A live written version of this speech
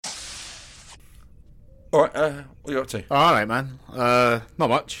All right, what are you up to? All right, man. Not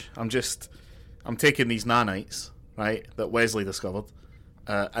much. I'm taking these nanites, right, that Wesley discovered,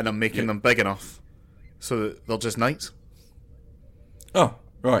 and I'm making them big enough so that they're just knights. Oh,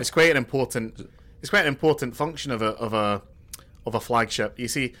 right. It's quite an important function of a flagship. You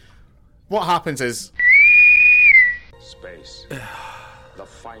see, what happens is space, the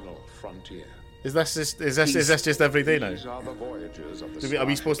final frontier. Is this just every day now? These are the voyages of the Are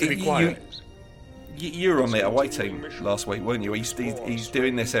we supposed to be quiet? You were on the away team last week, weren't you? He's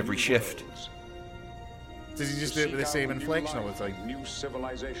doing this every shift. Does he just do it with the same inflection all the time? New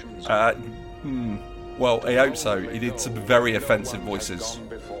civilizations. Well, I hope so. He did some very offensive voices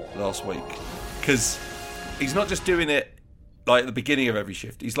last week. Because he's not just doing it like at the beginning of every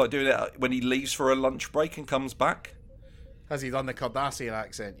shift. He's like doing it when he leaves for a lunch break and comes back. Has he done the Cardassian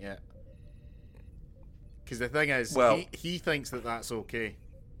accent yet? Because the thing is, he thinks that that's okay.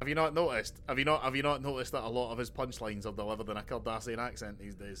 Have you not noticed? Have you not noticed that a lot of his punchlines are delivered in a Cardassian accent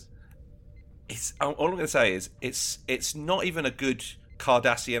these days? All I'm going to say is it's not even a good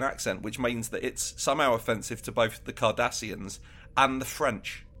Cardassian accent, which means that it's somehow offensive to both the Cardassians and the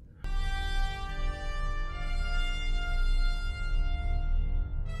French.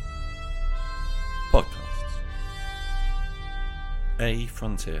 Podcasts. A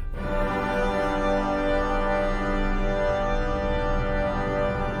Frontier.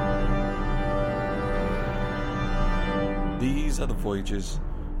 These are the voyages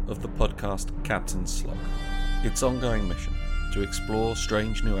of the podcast Captain Slug. Its ongoing mission to explore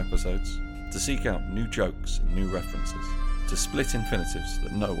strange new episodes, to seek out new jokes and new references, to split infinitives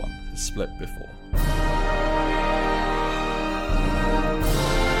that no one has split before.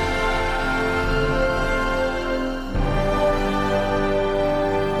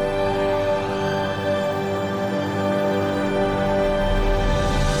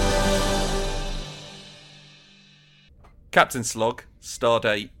 Captain Slog,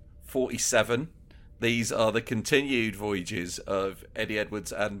 Stardate 47. These are the continued voyages of Eddie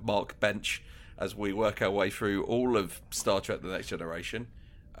Edwards and Mark Bench as we work our way through all of Star Trek The Next Generation.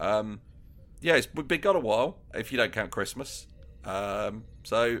 It's been gone a while, if you don't count Christmas. How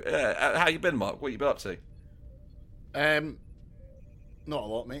you been, Mark? What you been up to? Not a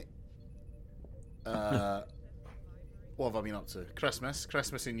lot, mate. What have I been up to?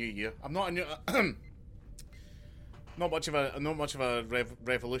 Christmas and New Year. I'm not a new... Not much of a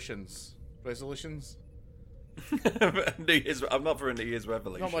resolutions. New Year's. I'm not for a New Year's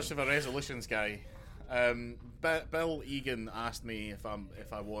revolution. Not much of a resolutions guy. Bill Egan asked me if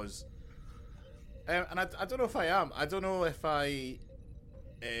I was, and I don't know if I am. I don't know if I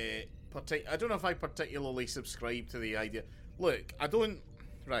don't know if I particularly subscribe to the idea. Look, I don't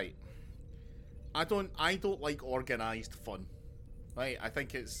like organised fun. Right? I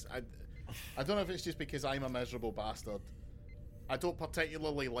think it's. I don't know if it's just because I'm a miserable bastard. I don't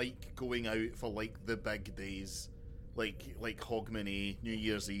particularly like going out for like the big days, like Hogmanay, New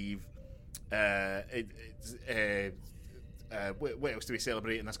Year's Eve. What else do we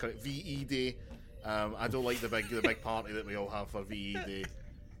celebrate in this country? VE Day. I don't like the big party that we all have for VE Day.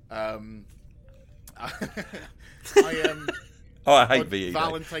 I hate VE Day.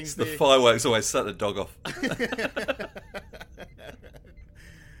 Valentine's Day. The fireworks always set the dog off.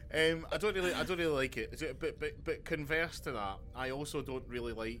 I don't really like it. But converse to that, I also don't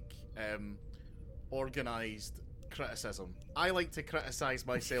really like organised criticism. I like to criticise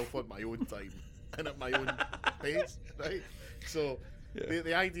myself on my own time and at my own pace, right? So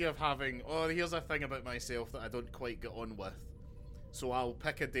the idea of having, here's a thing about myself that I don't quite get on with, so I'll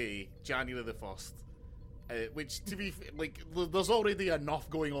pick a day, January the 1st, which, to be there's already enough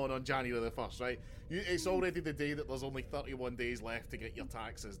going on January the 1st, right? It's already the day that there's only 31 days left to get your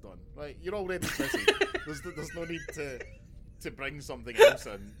taxes done, right? You're already busy. There's no need to bring something else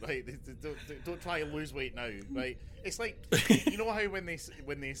in, right? Don't try and lose weight now, right? It's like, you know how when they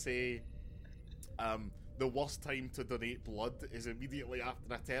say the worst time to donate blood is immediately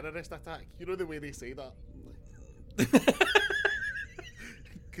after a terrorist attack? You know the way they say that?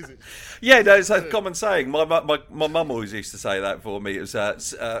 It's a common saying. My mum always used to say that for me. It was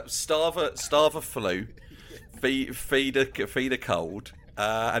starve a flu, feed a cold,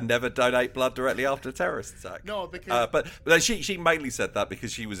 and never donate blood directly after a terrorist attack. No, because but she mainly said that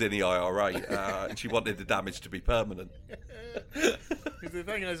because she was in the IRA and she wanted the damage to be permanent. Because the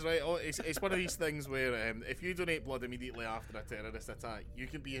thing is, right, it's one of these things where if you donate blood immediately after a terrorist attack, you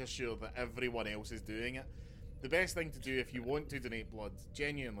can be assured that everyone else is doing it. The best thing to do if you want to donate blood,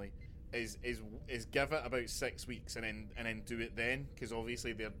 genuinely, is give it about 6 weeks and then do it then, because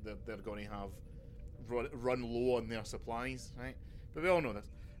obviously they're going to have run low on their supplies, right? But we all know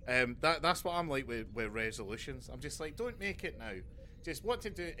this. That's what I'm like with resolutions. I'm just like, don't make it now. Just what to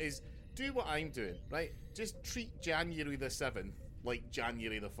do is do what I'm doing, right? Just treat January the 7th like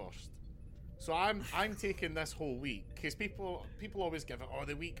January the 1st. So I'm taking this whole week, because people always give it,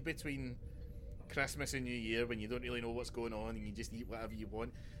 the week between Christmas and New Year when you don't really know what's going on and you just eat whatever you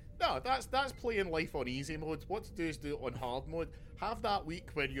want. No, that's playing life on easy mode. What to do is do it on hard mode. Have that week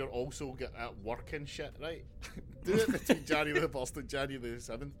when you're also at work and shit, right? Do it between January the 1st and January the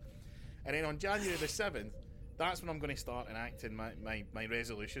 7th. And then on January the 7th, that's when I'm going to start enacting my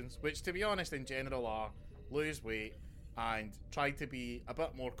resolutions, which, to be honest, in general are lose weight and try to be a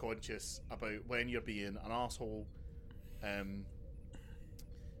bit more conscious about when you're being an arsehole.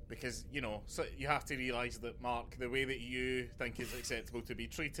 Because, so you have to realise that, Mark, the way that you think is acceptable to be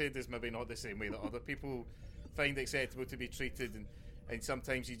treated is maybe not the same way that other people find acceptable to be treated. And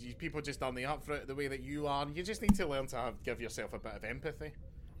sometimes people just aren't up for it the way that you are. You just need to learn to give yourself a bit of empathy.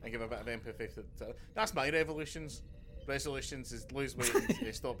 And give a bit of empathy to that's my resolutions is lose weight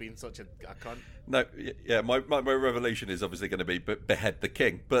and stop being such a cunt. No, yeah, my revolution is obviously going to be behead the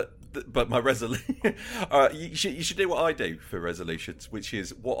king, but my resolution, you should do what I do for resolutions, which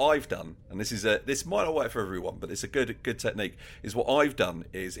is what I've done, and this might not work for everyone, but it's a good technique. Is what I've done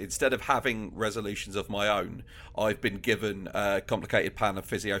is, instead of having resolutions of my own, I've been given a complicated plan of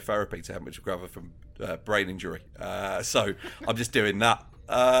physiotherapy to help me recover from brain injury. So I'm just doing that.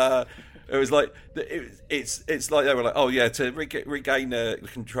 It was like it's like they were like, oh yeah, to regain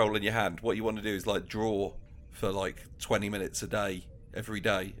control in your hand, what you want to do is like draw for like 20 minutes a day every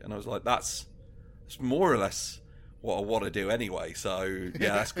day, and I was like, that's more or less what I want to do anyway. So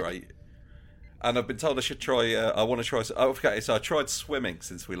yeah, that's great. And I've been told I should try. I want to try. Okay, so I tried swimming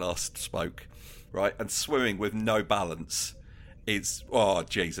since we last spoke, right? And swimming with no balance,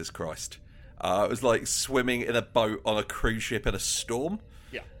 Jesus Christ! It was like swimming in a boat on a cruise ship in a storm.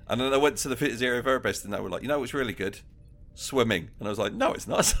 And then I went to the physiotherapist and they were like, what's really good? Swimming. And I was like, no, it's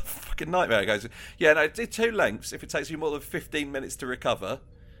not. It's a fucking nightmare. He goes, yeah, no, do 2 lengths. If it takes you more than 15 minutes to recover,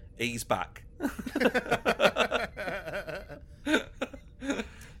 ease back.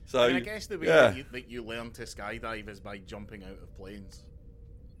 So I guess the way that you learn to skydive is by jumping out of planes.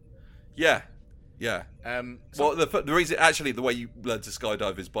 Yeah. Yeah. Well, the reason, actually, the way you learn to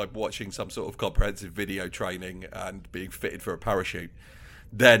skydive is by watching some sort of comprehensive video training and being fitted for a parachute.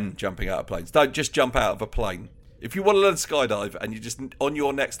 Then jumping out of planes. Don't just jump out of a plane. If you want to learn to skydive and you just, on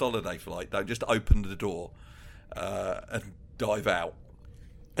your next holiday flight, don't just open the door and dive out.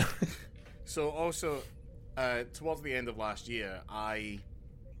 So also, towards the end of last year, I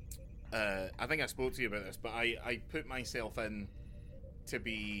think I spoke to you about this, but I put myself in to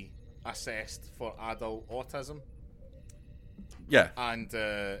be assessed for adult autism. Yeah. And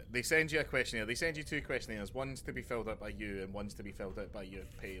they send you a questionnaire. They send you 2 questionnaires. One's to be filled out by you and one's to be filled out by your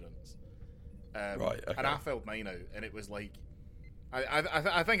parents. Right, okay. And I filled mine out, and it was like...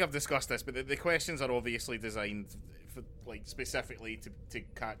 I think I've discussed this, but the questions are obviously designed for, like, specifically to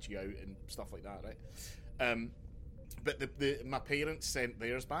catch you out and stuff like that, right? But my parents sent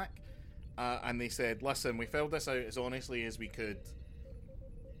theirs back, and they said, listen, we filled this out as honestly as we could...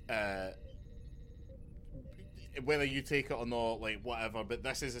 whether you take it or not, like, whatever, but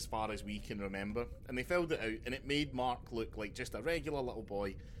this is as far as we can remember. And they filled it out, and it made Mark look like just a regular little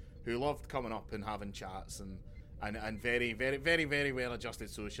boy who loved coming up and having chats and very, very, very, very well adjusted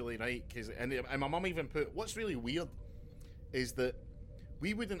socially, right? And my mum even put, what's really weird is that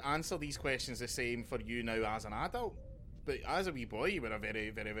we wouldn't answer these questions the same for you now as an adult, but as a wee boy, you were a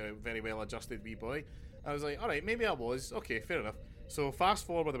very, very, very, very well adjusted wee boy. I was like, alright, maybe I was. Okay, fair enough. So fast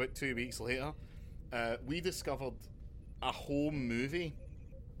forward about 2 weeks later, we discovered a home movie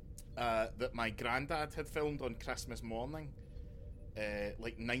that my granddad had filmed on Christmas morning,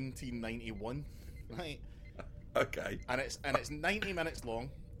 like 1991, right? Okay. And it's 90 minutes long,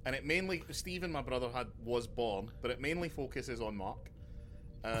 and it mainly Stephen, my brother, was born, but it mainly focuses on Mark,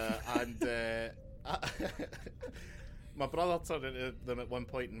 and my brother turned into them at one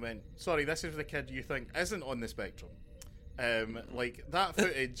point and went, "Sorry, this is the kid you think isn't on the spectrum." Like, that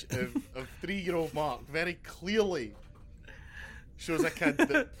footage of 3-year-old Mark very clearly shows a kid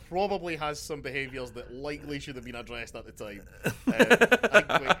that probably has some behaviours that likely should have been addressed at the time.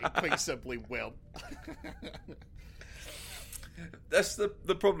 And quite simply weren't. That's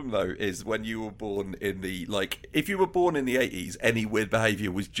the problem, though, is when you were born in the, like, if you were born in the 80s, any weird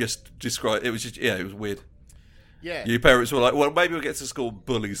behaviour was just described, it was just, it was weird. Yeah. Your parents were like, well, maybe we'll get to school,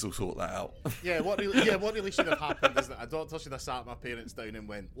 bullies will sort that out. What really should have happened is that a doctor should have sat my parents down and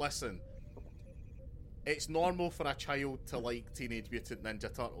went, listen, it's normal for a child to like Teenage Mutant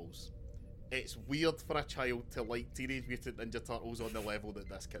Ninja Turtles, it's weird for a child to like Teenage Mutant Ninja Turtles on the level that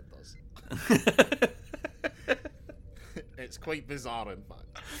this kid does. It's quite bizarre, in fact.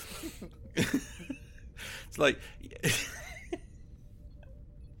 It's like...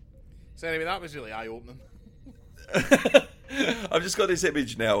 So anyway, that was really eye-opening. I've just got this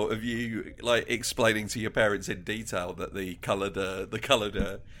image now of you like explaining to your parents in detail that the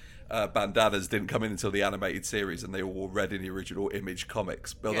coloured bandanas didn't come in until the animated series, and they all were red in the original Image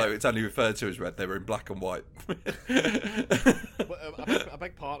comics. Although it's only referred to as red, they were in black and white. A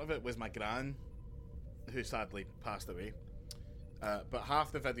big part of it was my gran, who sadly passed away. But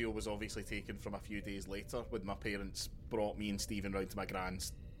half the video was obviously taken from a few days later, when my parents brought me and Stephen round to my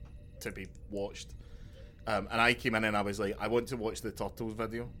gran's to be watched. And I came in and I was like, I want to watch the Turtles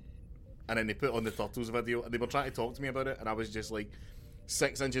video. And then they put on the Turtles video, and they were trying to talk to me about it, and I was just like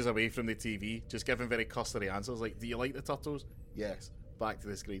 6 inches away from the TV, just giving very cursory answers like, do you like the Turtles? Yes. Back to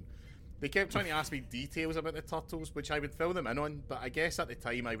the screen. They kept trying to ask me details about the Turtles, which I would fill them in on, but I guess at the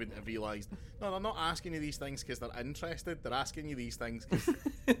time I wouldn't have realised, no, they're not asking you these things because they're interested, they're asking you these things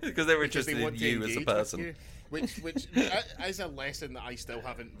because they're interested in you as a person. Which is a lesson that I still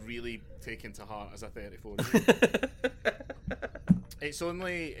haven't really taken to heart as a 34-year-old. It's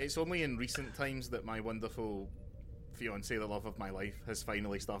only in recent times that my wonderful fiancée, the love of my life, has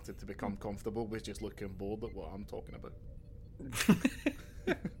finally started to become comfortable with just looking bored at what I'm talking about.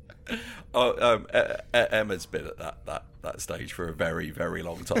 Emma's been at that stage for a very, very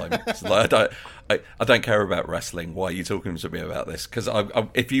long time. So like, I don't care about wrestling. Why are you talking to me about this? Because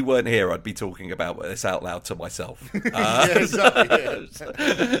if you weren't here, I'd be talking about this out loud to myself. Yeah, exactly.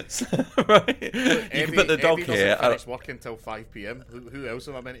 Right. You can put the dog Eddie here. doesn't finish work until 5 p.m. Who else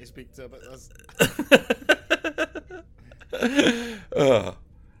am I meant to speak to about this?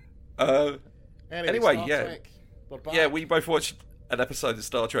 Anyway, Star yeah. Trek. We're back. Yeah, we both watched an episode of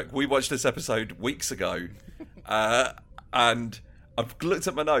Star Trek. We watched this episode weeks ago, and I've looked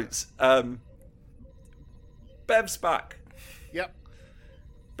at my notes. Bev's back. Yep.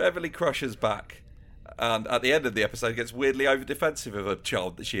 Beverly Crusher's back, and at the end of the episode, gets weirdly over defensive of a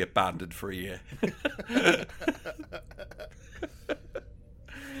child that she abandoned for a year.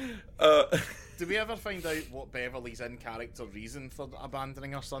 Did we ever find out what Beverly's in-character reason for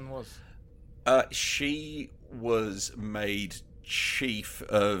abandoning her son was? She was made chief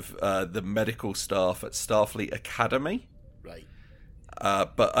of the medical staff at Starfleet Academy. Right.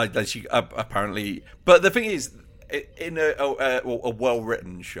 But she apparently. But the thing is, in a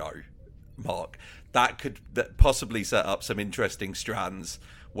well-written show, Mark, that could possibly set up some interesting strands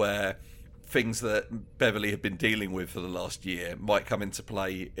where things that Beverly had been dealing with for the last year might come into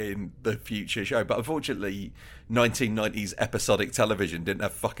play in the future show. But unfortunately, 1990s episodic television didn't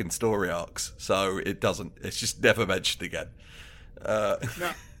have fucking story arcs, so it doesn't. It's just never mentioned again. No.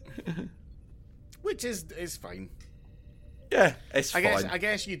 Which is fine. Yeah, it's fine. I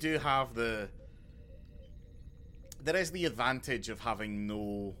guess you do have there is the advantage of having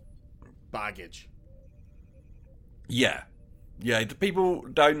no baggage. Yeah. People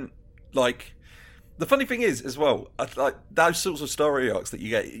don't like. The funny thing is, as well, like those sorts of story arcs that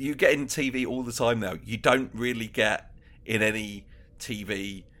you get in TV all the time now. You don't really get in any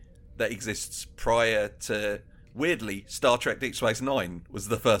TV that exists prior to. Weirdly, Star Trek Deep Space Nine was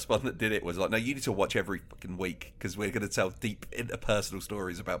the first one that did it. Was like, no, you need to watch every fucking week because we're going to tell deep interpersonal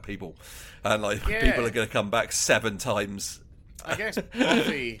stories about people, and like people are going to come back 7 times. I guess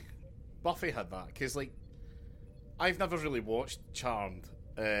Buffy had that because like I've never really watched Charmed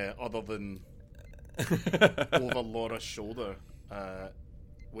other than over Laura's shoulder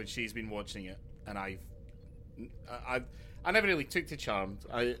when she's been watching it, and I never really took to Charmed.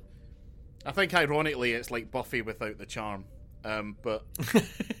 I think ironically it's like Buffy without the charm. But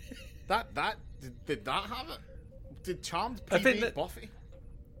did that have it? Did Charmed predate Buffy?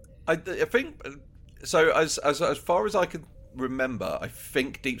 I think so. As far as I can remember, I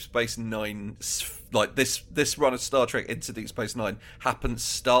think Deep Space Nine, like this run of Star Trek into Deep Space Nine,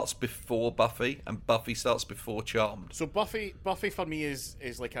 starts before Buffy, and Buffy starts before Charmed. So Buffy for me is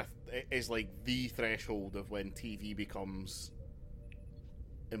like the threshold of when TV becomes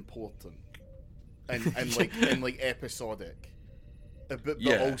important and like episodic, but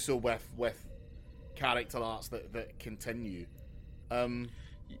also with character arcs that continue.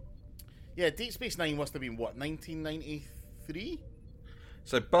 Deep Space Nine must have been what, 1993?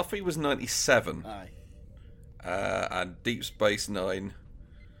 So Buffy was 97. Aye. And Deep Space Nine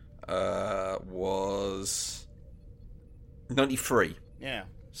was 93. Yeah.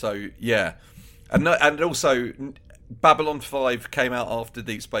 So yeah, and also Babylon 5 came out after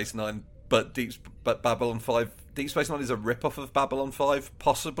Deep Space Nine, but Babylon 5, Deep Space Nine is a rip-off of Babylon 5,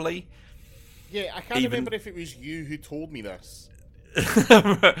 possibly. Yeah, I can't Even- remember if it was you who told me this.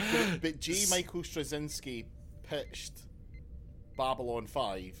 But J. Michael Straczynski pitched Babylon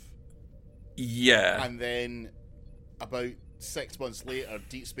 5, Yeah. and then about 6 months later,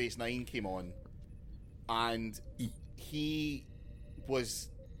 Deep Space Nine came on, and he was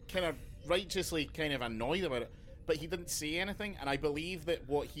kind of righteously kind of annoyed about it, but he didn't say anything. And I believe that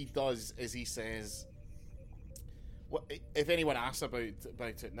what he does is he says, if anyone asks about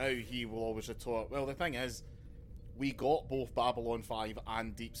it now, he will always retort, well, the thing is, we got both Babylon 5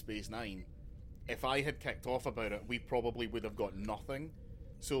 and Deep Space Nine. If I had kicked off about it, we probably would have got nothing.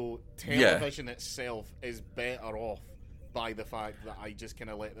 So television itself is better off by the fact that I just kind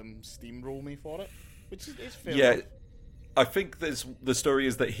of let them steamroll me for it, which is fair enough. I think the story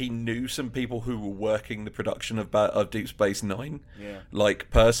is that he knew some people who were working the production of Deep Space Nine, like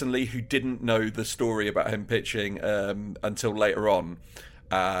personally, who didn't know the story about him pitching until later on,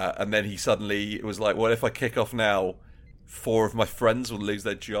 and then he suddenly was like, "Well, if I kick off now, 4 of my friends will lose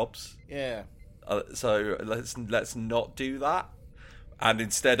their jobs. Yeah. So let's not do that." And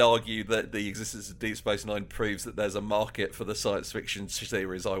instead argue that the existence of Deep Space Nine proves that there's a market for the science fiction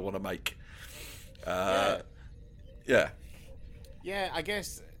series I want to make. Yeah, I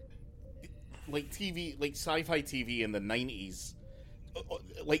guess like TV, like sci-fi TV in the 90s,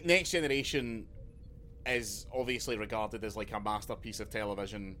 like Next Generation is obviously regarded as like a masterpiece of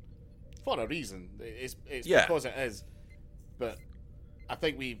television for a reason. It's because it is. But I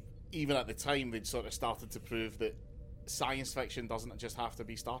think even at the time, they'd sort of started to prove that science fiction doesn't just have to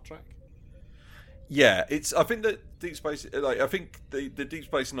be Star Trek. Yeah, I think that Deep Space, I think the Deep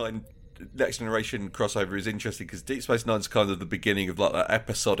Space Nine Next Generation crossover is interesting because Deep Space Nine's kind of the beginning of like that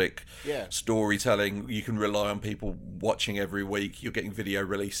episodic storytelling. You can rely on people watching every week. You're getting video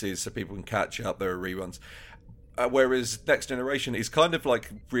releases so people can catch up. There are reruns. Whereas Next Generation is kind of like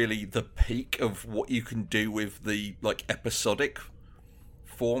really the peak of what you can do with the like episodic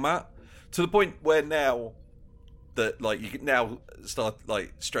format, to the point where now that like you can now start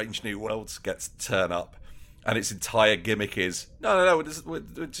like Strange New Worlds gets to turn up, and its entire gimmick is no, we're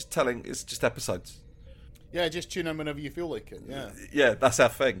just telling, it's just episodes. Yeah, just tune in whenever you feel like it. Yeah, that's our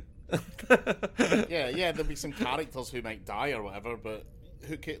thing. yeah, there'll be some characters who might die or whatever, but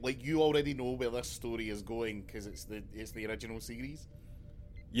like you already know where this story is going because it's the original series.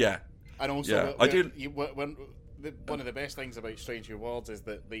 Yeah, and also I do. One of the best things about Strange New Worlds is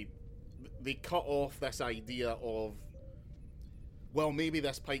that they cut off this idea of, well, maybe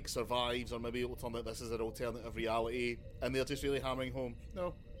this Pike survives, or maybe it'll turn out this is an alternative reality, and they're just really hammering home,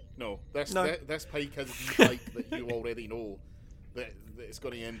 no, this Pike is the Pike that you already know, that it's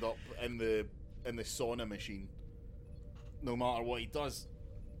going to end up in the sauna machine, no matter what he does.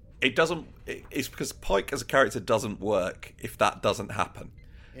 It doesn't. It's because Pike as a character doesn't work if that doesn't happen.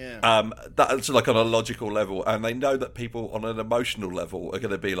 Yeah. That's like on a logical level, and they know that people on an emotional level are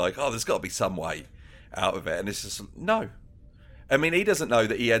going to be like, "Oh, there's got to be some way out of it," and it's just no. I mean, he doesn't know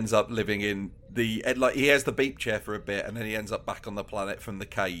that he ends up living in he has the beep chair for a bit, and then he ends up back on the planet from the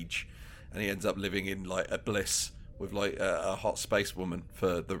cage, and he ends up living in like a bliss with like a hot space woman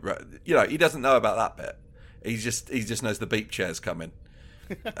for he doesn't know about that bit. He just knows the beep chair's coming.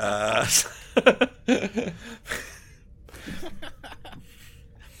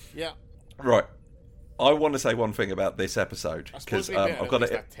 Yeah. Right. I want to say one thing about this episode because I've got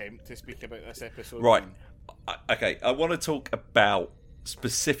to attempt to speak about this episode. Right. Okay. I want to talk about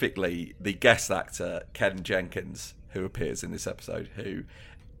specifically the guest actor Ken Jenkins, who appears in this episode. Who,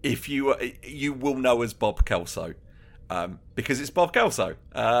 if you will know as Bob Kelso, because it's Bob Kelso,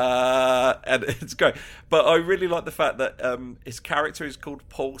 and it's great. But I really like the fact that his character is called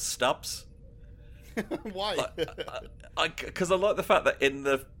Paul Stubbs. Why? Because I like the fact that in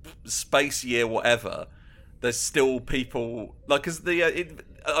the space year whatever, there's still people like. Because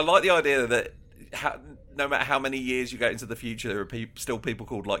I like the idea that no matter how many years you go into the future, there are still people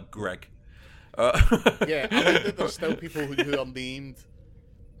called like Greg. Yeah, I like that there's still people who are named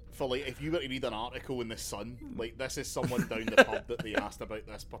for, like, if you were to read an article in the Sun, like this is someone down the pub that they asked about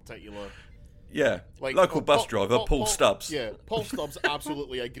this particular. Yeah, like local bus driver Paul Stubbs. Yeah, Paul Stubbs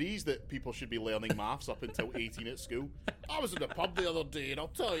absolutely agrees that people should be learning maths up until 18 at school. I was in the pub the other day, and I'll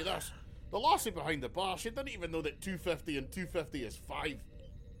tell you this: the lassie behind the bar, she didn't even know that 250 and 250 is 5.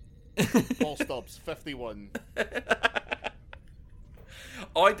 Paul Stubbs, 51.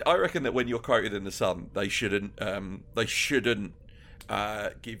 I reckon that when you're quoted in the Sun, they shouldn't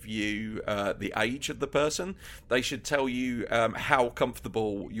give you the age of the person. They should tell you how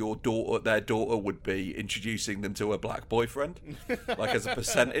comfortable their daughter would be introducing them to a black boyfriend, like as a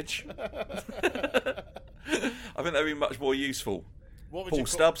percentage. I think that'd be much more useful. What would Paul you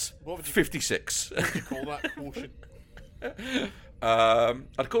call, Stubbs, what would you 56. call that quotient?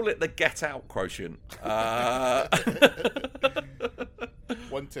 I'd call it the get out quotient.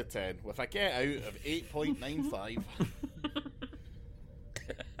 1 to 10. With a get out of 8.95.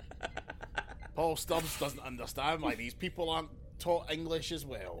 Paul Stubbs doesn't understand why these people aren't taught English as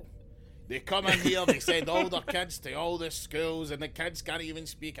well. They come in here, they send all their kids to all the schools, and the kids can't even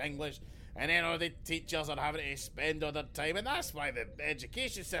speak English. And then all the teachers are having to spend all their time, and that's why the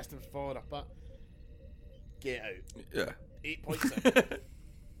education system's falling apart. Get out. Yeah. 8.6.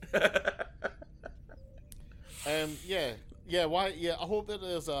 Why? Yeah, I hope that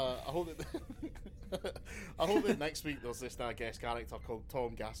there's a. I hope that. I hope that next week there's this guest character called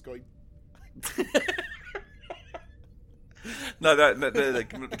Tom Gascoigne. No,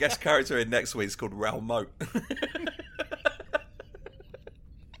 the guest character in next week is called Raoul Moat.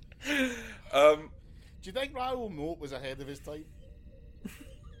 Do you think Raoul Moat was ahead of his time?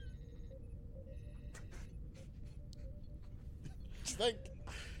 Do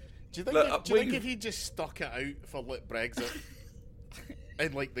you think if he just stuck it out for like Brexit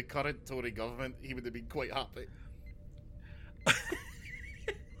and like the current Tory government, he would have been quite happy?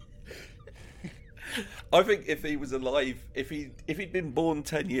 I think if he was alive, if he'd been born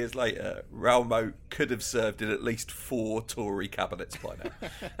 10 years later, Raoul Moat could have served in at least 4 Tory cabinets by now.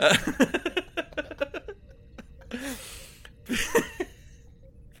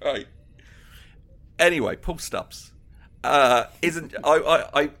 Right. Anyway, Paul Stubbs isn't.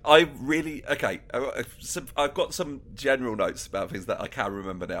 I really okay. I've got some general notes about things that I can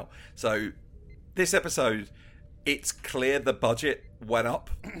remember now. So this episode, it's clear the budget went up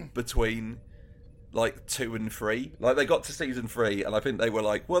between like 2 and 3. Like they got to season 3, and I think they were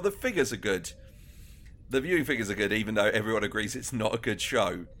like, well, the figures are good. The viewing figures are good, even though everyone agrees it's not a good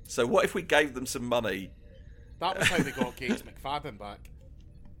show. So what if we gave them some money? That was how they got Gates McFadden back.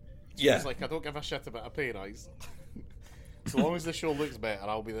 She was like, I don't give a shit about a pay rise. So long as the show looks better,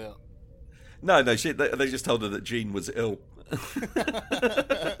 I'll be there. No, they just told her that Gene was ill.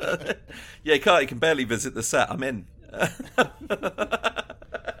 Yeah, he can barely visit the set. I'm in.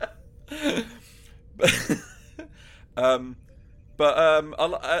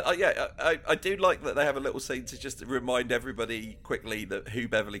 I do like that they have a little scene to just remind everybody quickly that who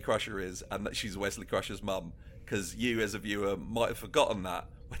Beverly Crusher is and that she's Wesley Crusher's mum, because you as a viewer might have forgotten that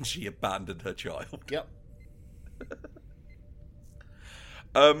when she abandoned her child. Yep.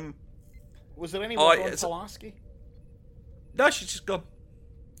 Was there anyone on Pulaski? No, she's just gone.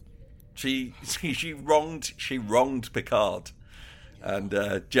 She wronged Picard,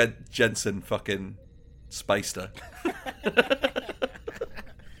 and Jensen fucking spaced her.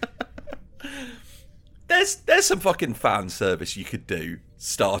 There's some fucking fan service you could do,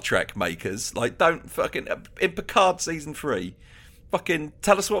 Star Trek makers. Like, don't fucking in Picard season 3, fucking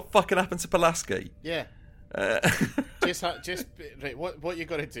tell us what fucking happened to Pulaski. Yeah. Just right. What you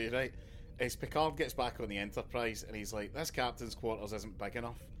got to do, right, is Picard gets back on the Enterprise and he's like, this captain's quarters isn't big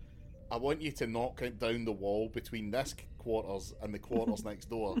enough. I want you to knock down the wall between this quarters and the quarters next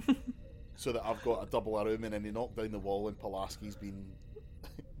door, so that I've got a double a room. And then they knock down the wall and Pulaski's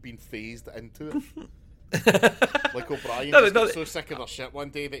been phased into it. Like O'Brien got so sick of her shit one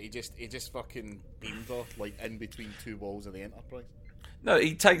day that he just fucking beamed her like in between 2 walls of the Enterprise. No,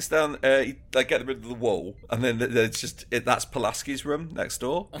 he takes down. They get rid of the wall, and then that's Pulaski's room next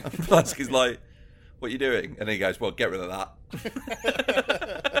door. And Pulaski's like, "What are you doing?" And he goes, "Well, get rid of that."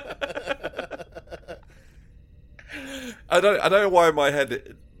 I don't know why in my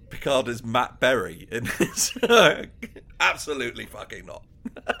head Picard is Matt Berry in this. Absolutely fucking not.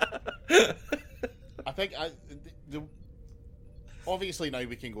 I think obviously now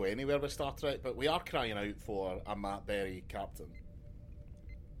we can go anywhere with Star Trek, but we are crying out for a Matt Berry captain.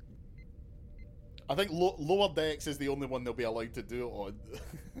 I think Lower Decks is the only one they'll be allowed to do it on,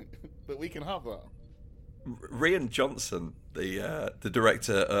 but we can have that. Rian Johnson, the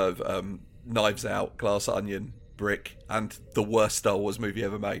director of Knives Out, Glass Onion, Brick, and the worst Star Wars movie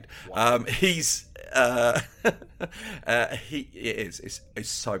ever made. Wow. It's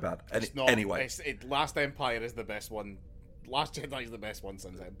so bad. It's not, anyway, Last Empire is the best one. Last Jedi is the best one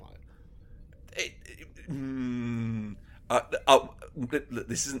since Empire.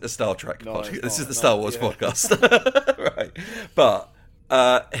 This isn't a Star Trek podcast. This is the Star Wars podcast, right? But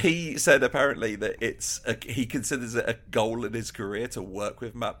he said apparently that he considers it a goal in his career to work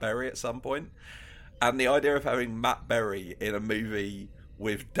with Matt Berry at some point. And the idea of having Matt Berry in a movie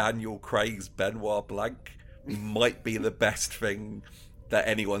with Daniel Craig's Benoit Blanc might be the best thing that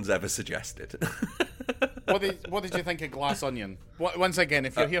anyone's ever suggested. What did you think of Glass Onion? Once again,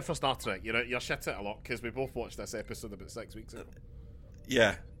 if you're here for Star Trek, you're shit at a lot because we both watched this episode about 6 weeks ago.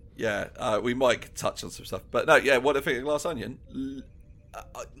 Yeah. We might touch on some stuff, but no. Yeah, what I think of Glass Onion.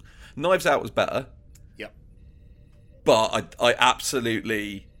 Knives Out was better. Yep. But I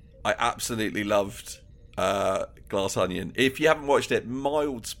absolutely loved Glass Onion. If you haven't watched it,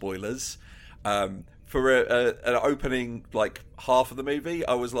 mild spoilers. For an opening like half of the movie,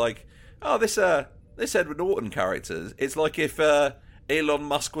 I was like, oh, this Edward Norton character, it's like if Elon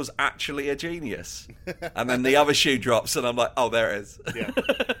Musk was actually a genius. And then the other shoe drops and I'm like, oh, there it is. Yeah.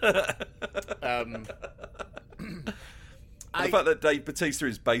 The fact that Dave Bautista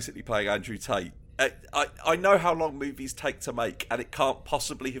is basically playing Andrew Tate. I know how long movies take to make, and it can't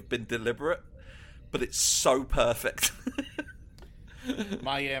possibly have been deliberate, but it's so perfect.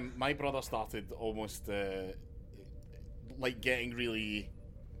 My brother started almost like getting really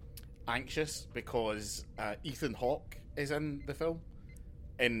anxious because Ethan Hawke is in the film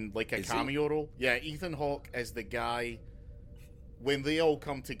in like a cameo role. Yeah, Ethan Hawke is the guy when they all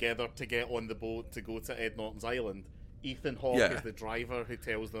come together to get on the boat to go to Ed Norton's Island. Ethan Hawke is the driver who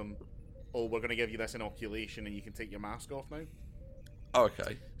tells them, oh, we're going to give you this inoculation and you can take your mask off now.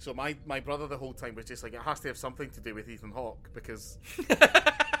 Okay. So my brother the whole time was just like, it has to have something to do with Ethan Hawke, because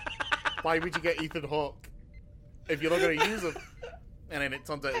why would you get Ethan Hawke if you're not going to use him? And then it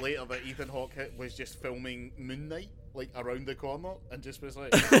turned out later that Ethan Hawke was just filming Moon Knight like around the corner and just was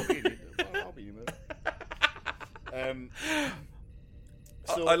like, I'll be in it.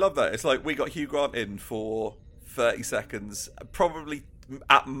 So, I love that. It's like we got Hugh Grant in for 30 seconds, probably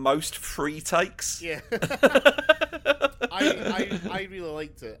at most 3 takes. Yeah. I really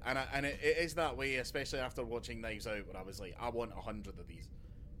liked it, and it is that way, especially after watching Knives Out, where I was like, I want 100 of these.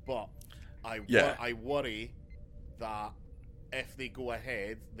 But I worry that if they go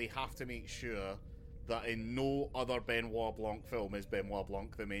ahead, they have to make sure that in no other Benoit Blanc film is Benoit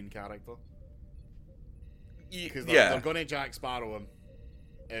Blanc the main character. Because they're going to Jack Sparrow him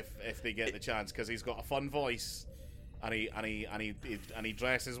if they get the chance, because he's got a fun voice and he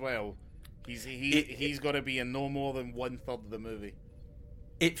dresses well. He's got to be in no more than 1/3 of the movie.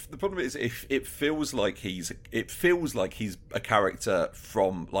 The problem is, if it feels like he's a character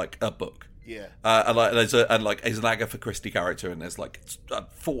from like a book. Yeah. And he's an Agatha Christie character, and there's like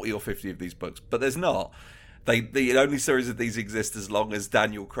 40 or 50 of these books, but there's not. The only series of these exist as long as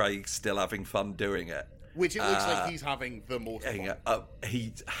Daniel Craig's still having fun doing it. Which it looks like he's having the most fun.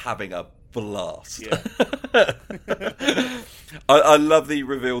 He's having a blast. Yeah. I love the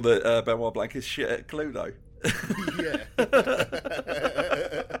reveal that Benoit Blanc is shit at Cluedo. Yeah.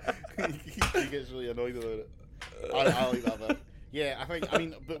 he gets really annoyed about it. I like that bit. Yeah,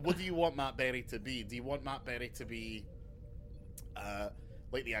 but what do you want Matt Berry to be? Do you want Matt Berry to be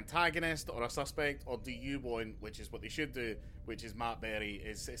like the antagonist or a suspect, or do you want, which is what they should do, which is Matt Berry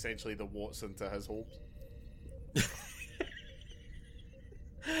is essentially the Watson to his Holmes?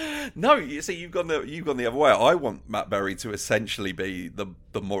 No, you see, you've gone the other way. I want Matt Berry to essentially be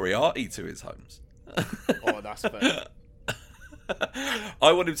the Moriarty to his Holmes. Oh, that's fair.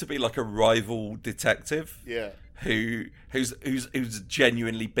 I want him to be like a rival detective. Yeah. Who's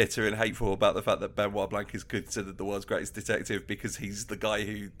genuinely bitter and hateful about the fact that Benoit Blanc is considered the world's greatest detective because he's the guy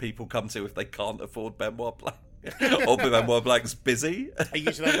who people come to if they can't afford Benoit Blanc. Or Benoit Blanc's busy. Do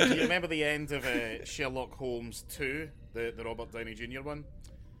you remember the end of Sherlock Holmes 2, the Robert Downey Jr. one?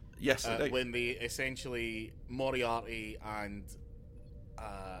 Yes, I do. When they essentially, Moriarty and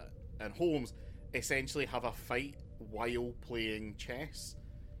Holmes essentially have a fight while playing chess,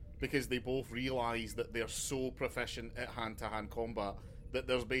 because they both realise that they're so proficient at hand-to-hand combat that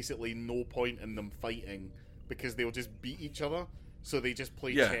there's basically no point in them fighting because they'll just beat each other, so they just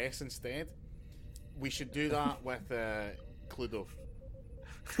play chess instead. We should do that with Cluedo.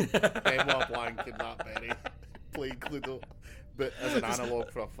 Benoit Blanc and Matt Berry playing Cluedo, but as an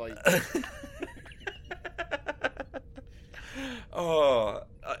analogue for a fight. Oh,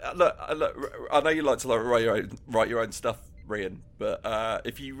 look! I know you like to write your own stuff, Rian, but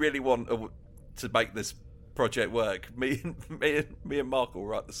if you really want to make this project work, me and Mark will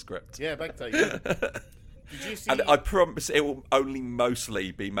write the script. Yeah, big time. Did you see? And I promise it will only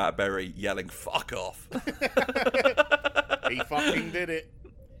mostly be Matt Berry yelling "fuck off." He fucking did it.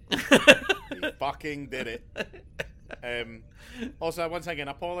 He fucking did it. Also, once again,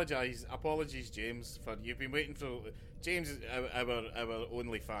 apologies, James, for you've been waiting for. James is our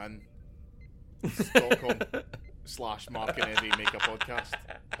only fan. Stockholm/Mark and Eddie make a podcast.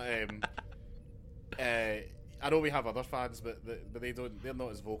 I know we have other fans, but they're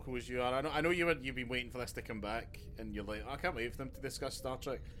not as vocal as you are. I know you've been waiting for this to come back, and you're like, I can't wait for them to discuss Star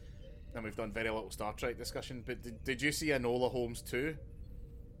Trek. And we've done very little Star Trek discussion. But did you see Enola Holmes 2?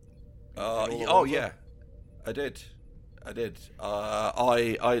 Yeah, I did. I did.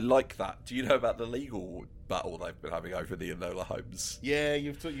 I like that. Do you know about the legal battle they've been having over the Enola Holmes? Yeah,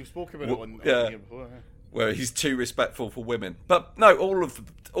 you've spoken about it on yeah. here before. Yeah. Where he's too respectful for women, but no, all of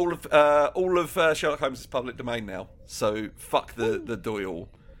Sherlock Holmes is public domain now. So fuck the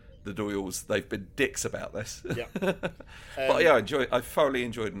Doyles. They've been dicks about this. Yeah. But yeah, I thoroughly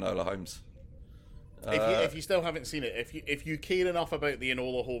enjoyed Enola Holmes. If you still haven't seen it, if you care enough about the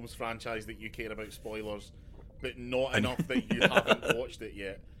Enola Holmes franchise that you care about spoilers, but not enough that you haven't watched it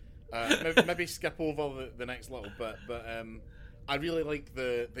yet, maybe skip over the next little bit. But I really like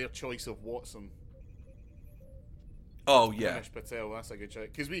their choice of Watson. Oh yeah, Hamish Patel, that's a good choice.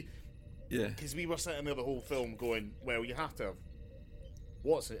 Because we were sitting there the whole film going, well, you have to have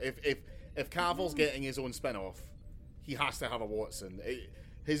Watson. If Cavill's getting his own spin-off, he has to have a Watson.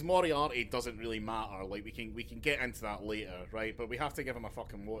 His Moriarty doesn't really matter. Like we can get into that later, right? But we have to give him a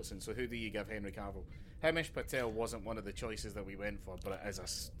fucking Watson. So who do you give Henry Cavill? Hamish Patel wasn't one of the choices that we went for, but it is a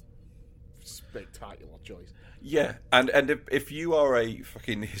spectacular choice. Yeah, and if you are a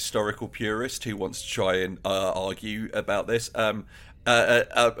fucking historical purist who wants to try and argue about this, a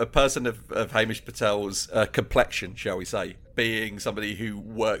person of Hamish Patel's complexion, shall we say, being somebody who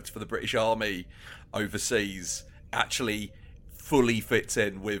worked for the British Army overseas, actually fully fits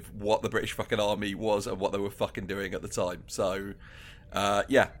in with what the British fucking army was and what they were fucking doing at the time. So,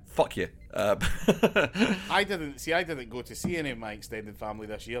 yeah, fuck you. I didn't go to see any of my extended family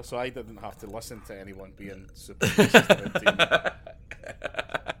this year, so I didn't have to listen to anyone being super racist about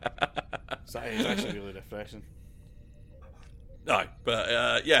So it's actually really refreshing. No,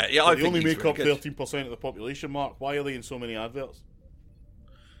 but yeah, I they think only make really up 13% of the population. Mark, why are they in so many adverts?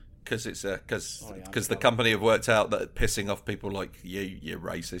 Because it's because the company have worked out that pissing off people like you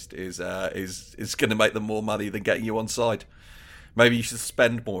racist, is going to make them more money than getting you on side. Maybe you should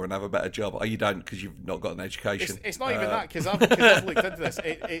spend more and have a better job. Oh, you don't because you've not got an education. It's not even that, because I've looked into this.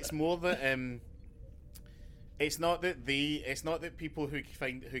 It's more that it's not that people who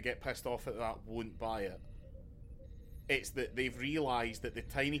get pissed off at that won't buy it. It's that they've realised that the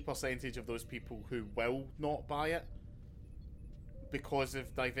tiny percentage of those people who will not buy it because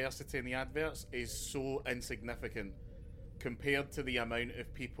of diversity in the adverts is so insignificant compared to the amount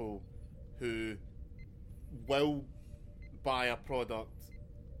of people who will buy a product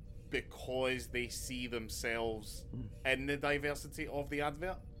because they see themselves in the diversity of the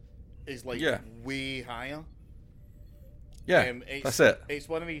advert is like way higher. Yeah, that's it. It's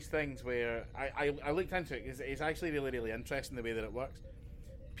one of these things where I looked into it because it's actually really, really interesting the way that it works.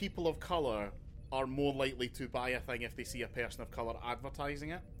 People of colour are more likely to buy a thing if they see a person of colour advertising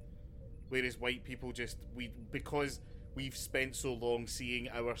it, whereas white people because we've spent so long seeing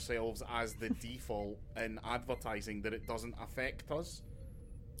ourselves as the default in advertising that it doesn't affect us.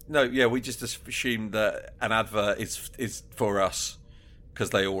 No, yeah, we just assume that an advert is for us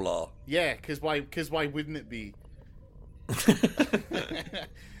because they all are. Yeah, because why wouldn't it be?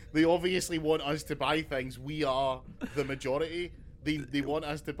 They obviously want us to buy things. We are the majority. They want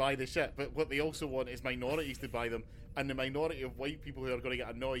us to buy the shit, but what they also want is minorities to buy them, and the minority of white people who are going to get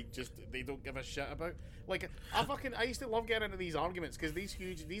annoyed they don't give a shit about. Like I used to love getting into these arguments because these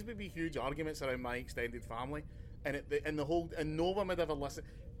would be huge arguments around my extended family, and no one would ever listen.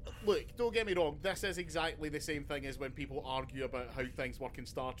 Look, don't get me wrong. This is exactly the same thing as when people argue about how things work in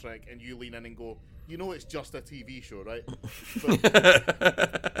Star Trek, and you lean in and go, "You know, it's just a TV show, right?"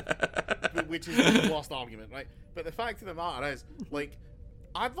 Which is the worst argument, right? But the fact of the matter is, like,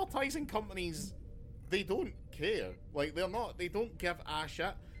 advertising companies, they don't care. Like, they don't give a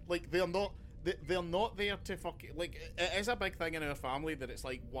shit. Like, they're not there to like, it is a big thing in our family that it's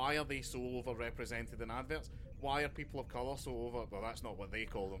like, why are they so overrepresented in adverts? Why are people of colour so well, that's not what they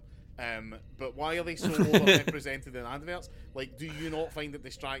call them. But why are they so overrepresented in adverts? Like, do you not find it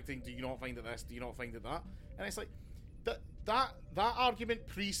distracting? Do you not find it this? Do you not find it that? And it's like, that argument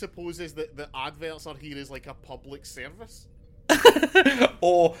presupposes that the adverts are here as like a public service.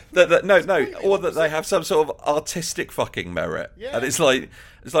 Or that they have some sort of artistic fucking merit. Yeah. And it's like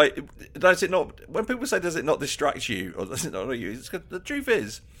does it not, when people say does it not distract you or does it not annoy you, the truth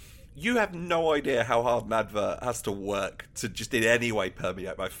is you have no idea how hard an advert has to work to just in any way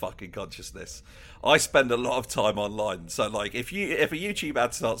permeate my fucking consciousness. I spend a lot of time online, so like if a YouTube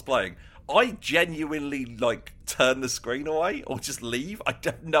ad starts playing, I genuinely like turn the screen away or just leave. I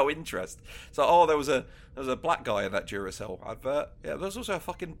have no interest. So there was a black guy in that Duracell advert. Yeah, there's also a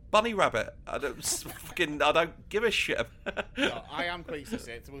fucking bunny rabbit. I don't give a shit. No, I am quite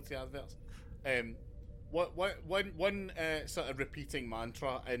susceptible to adverts. One sort of repeating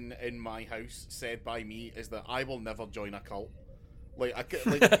mantra in my house said by me is that I will never join a cult.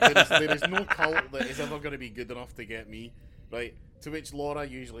 There is no cult that is ever going to be good enough to get me, right? To which Laura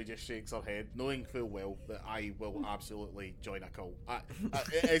usually just shakes her head, knowing full well that I will absolutely join a cult.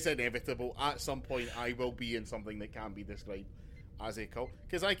 It is inevitable. At some point, I will be in something that can be described as a cult.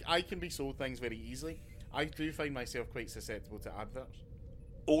 Because I can be sold things very easily. I do find myself quite susceptible to adverts.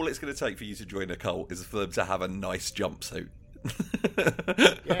 All it's going to take for you to join a cult is for them to have a nice jumpsuit.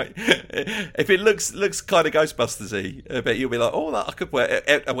 Yeah. If it looks kind of Ghostbusters-y, I bet you'll be like, oh, that I could wear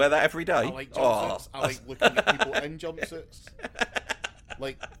that every day. I like jumpsuits. I like looking at people in jumpsuits.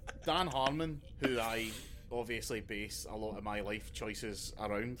 Like Dan Harmon, who I obviously base a lot of my life choices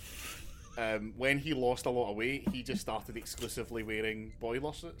around. When he lost a lot of weight, he just started exclusively wearing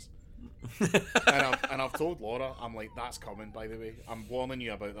boiler suits. and I've told Laura, I'm like, that's coming. By the way, I'm warning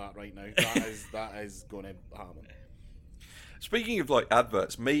you about that right now. That is going to happen. Speaking of like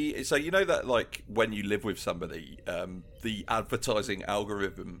adverts, so you know that like when you live with somebody, the advertising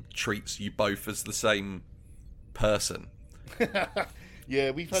algorithm treats you both as the same person.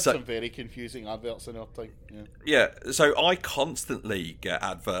 Yeah, we've had some very confusing adverts in our time. Yeah, so I constantly get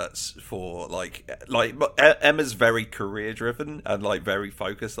adverts for like Emma's very career driven and like very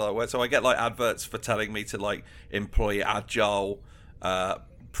focused that way. So I get like adverts for telling me to like employ agile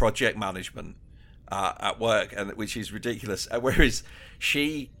project management at work, and which is ridiculous. Whereas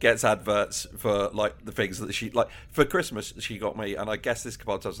she gets adverts for like the things that she like. For Christmas, she got me, and I guess this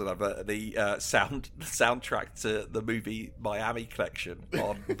could as an advert, the soundtrack to the movie Miami Collection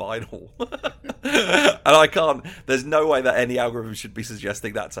on vinyl. And I can't. There's no way that any algorithm should be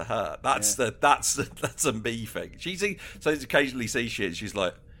suggesting that to her. That's a me thing. So occasionally see shit. She's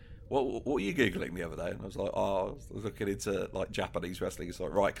like, What were you Googling the other day? And I was like, I was looking into like Japanese wrestling. It's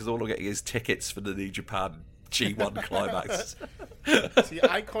like, right, because all I'm getting is tickets for the New Japan G1 Climax. See,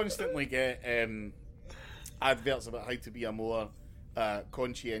 I constantly get adverts about how to be a more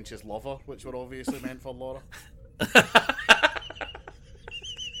conscientious lover, which were obviously meant for Laura.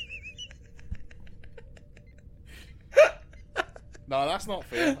 No, that's not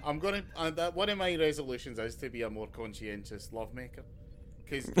fair. I'm gonna. One of my resolutions is to be a more conscientious lovemaker.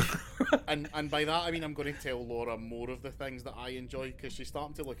 And by that I mean I'm going to tell Laura more of the things that I enjoy, because she's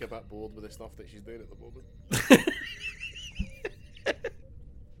starting to look a bit bored with the stuff that she's doing at the moment.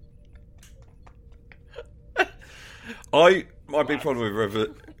 My big problem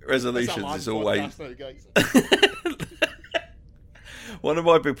with resolutions is always one of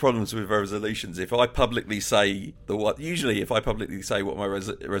my big problems with resolutions. If I publicly say if I publicly say what my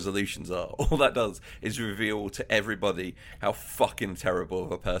resolutions are, all that does is reveal to everybody how fucking terrible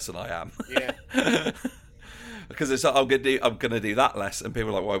of a person I am. Yeah. Because it's like, I'm gonna do that less, and people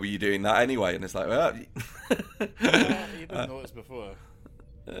are like, why were you doing that anyway? And it's like, well, you didn't notice before.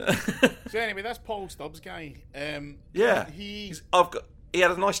 So anyway, that's Paul Stubbs guy. Yeah, he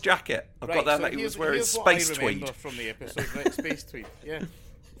had a nice jacket. I've got that. So he was wearing space tweed from the episode. Right, space tweed. Yeah.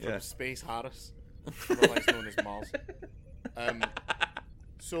 From Space Harris, otherwise known as Mars.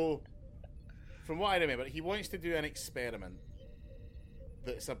 So, from what I remember, he wants to do an experiment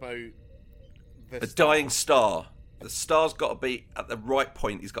that's about a dying star. The star's got to be at the right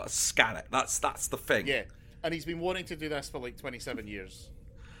point. He's got to scan it. That's the thing. Yeah, and he's been wanting to do this for like 27 years.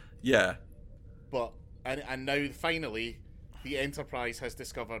 Yeah. But and now finally, the Enterprise has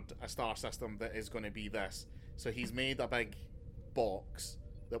discovered a star system that is going to be this. So he's made a big box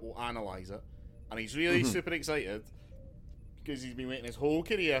that will analyse it, and he's really super excited because he's been waiting his whole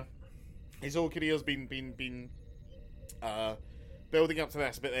career. His whole career's been building up to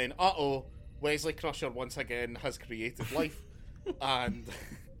this, but then Wesley Crusher once again has created life, and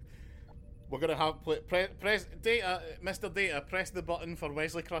we're gonna have press Data, Mr. Data, press the button for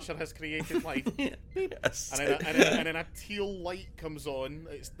Wesley Crusher has created life. Yes. And then a teal light comes on.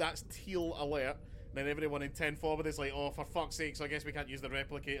 That's teal alert. And then everyone in 10 forward is like, oh, for fuck's sake, so I guess we can't use the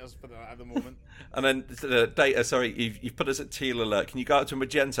replicators for that at the moment. And then the Data, sorry, you've put us at teal alert. Can you go up to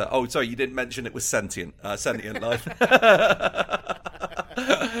magenta? Oh, sorry, you didn't mention it was sentient life.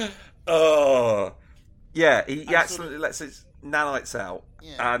 Oh, yeah, he absolutely lets his nanites out.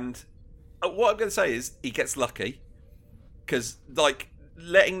 Yeah. And what I'm going to say is he gets lucky, because like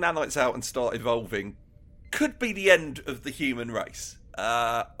letting nanites out and start evolving could be the end of the human race,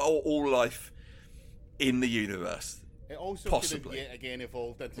 all life in the universe. It also possibly could have yet again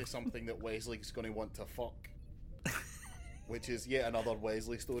evolved into something that Wesley's going to want to fuck, which is yet another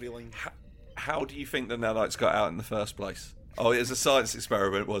Wesley storyline. How do you think the nanites got out in the first place? Oh, it was a science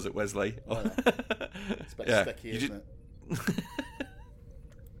experiment, was it, Wesley? Oh, yeah. It's a bit sticky, isn't it?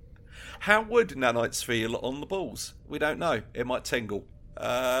 How would nanites feel on the balls? We don't know. It might tingle.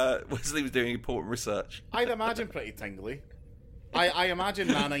 Wesley was doing important research. I'd imagine pretty tingly. I imagine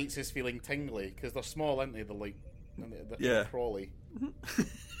nanites is feeling tingly because they're small, aren't they? They're like, they're crawly.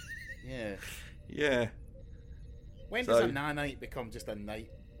 Yeah. Yeah. When does a nanite become just a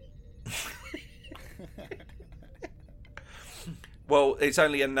knight? Well, it's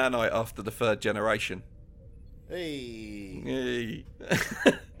only a nanite after the third generation. Hey.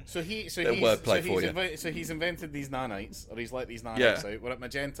 So he's invented these nanites, or he's let these nanites out. We're at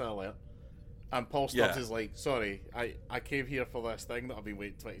Magenta Alert, and Paul Stubbs is like, "Sorry, I came here for this thing that I've been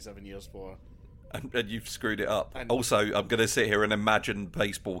waiting 27 years for." And you've screwed it up. And also, I'm going to sit here and imagine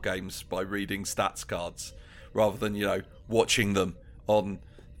baseball games by reading stats cards rather than, watching them on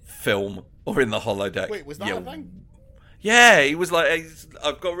film or in the holodeck. Wait, was that a thing? Yeah, he was like,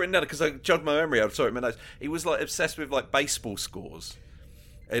 I've got it written down because I jogged my memory. I saw it in my notes. He was like obsessed with like baseball scores.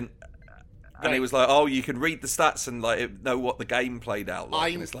 And he was like, oh, you can read the stats and like know what the game played out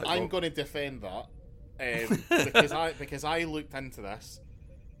like. I'm going to defend that because I looked into this.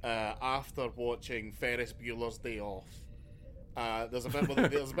 After watching Ferris Bueller's Day Off, there's a bit where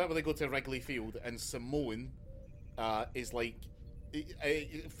they go to Wrigley Field and Simone is like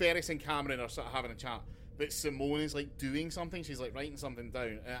Ferris and Cameron are sort of having a chat, but Simone is like doing something. She's like writing something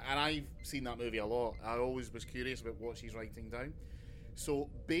down, and I've seen that movie a lot. I always was curious about what she's writing down. So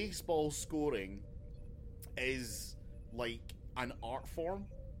baseball scoring is like an art form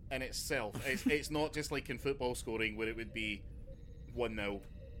in itself. It's not just like in football scoring where it would be 1-0.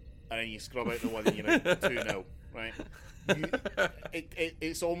 And then you scrub out the one and you're 2-0, right?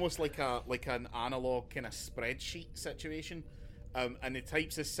 It's almost like an analog kind of spreadsheet situation, and the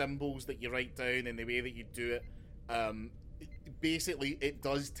types of symbols that you write down and the way that you do it, basically it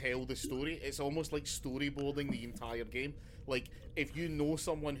does tell the story. It's almost like storyboarding the entire game. Like if you know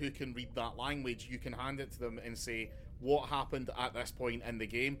someone who can read that language, you can hand it to them and say what happened at this point in the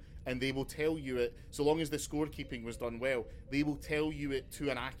game, and they will tell you it. So long as the scorekeeping was done well, they will tell you it to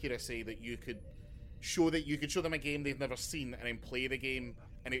an accuracy that you could show them a game they've never seen and then play the game,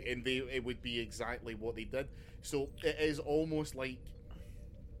 and it would be exactly what they did. So it is almost like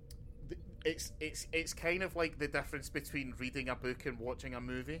it's kind of like the difference between reading a book and watching a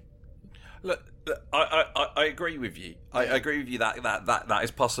movie. Look, I agree with you. I agree with you that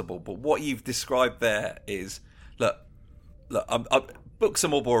is possible. But what you've described there is look. Books are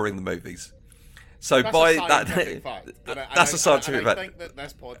more boring than movies. So that's by a that, fact. that's a scientific fact. I think that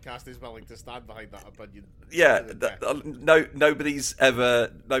this podcast is willing to stand behind that opinion. Yeah,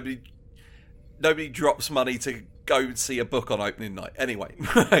 nobody drops money to go see a book on opening night. Anyway,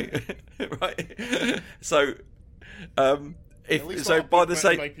 right. So, by the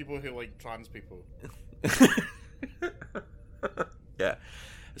same, by people who like trans people. Yeah.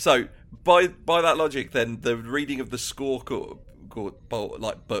 So by that logic, then the reading of the scorecard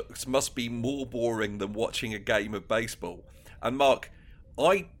like books must be more boring than watching a game of baseball. And Mark,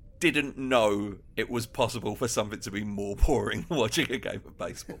 I didn't know it was possible for something to be more boring than watching a game of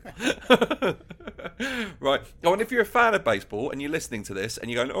baseball. Right. Oh, and if you're a fan of baseball and you're listening to this and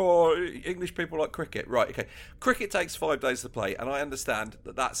you're going, oh, English people like cricket. Right, okay. Cricket takes 5 days to play, and I understand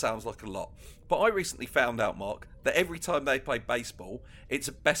that sounds like a lot. But I recently found out, Mark, that every time they play baseball, it's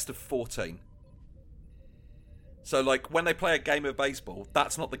a best of 14. So, like, when they play a game of baseball,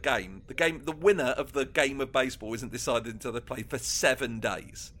 that's not the game. The winner of the game of baseball isn't decided until they play for 7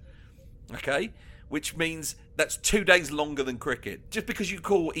 days. Okay? Which means that's 2 days longer than cricket. Just because you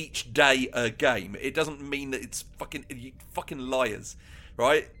call each day a game, it doesn't mean that it's fucking liars.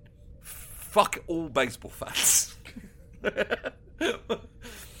 Right? Fuck all baseball fans.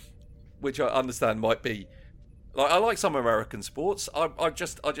 Which I understand might be... Like, I like some American sports. I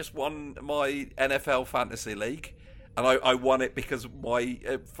just won my NFL fantasy league, and I won it because my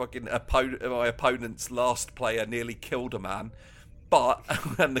my opponent's last player nearly killed a man, but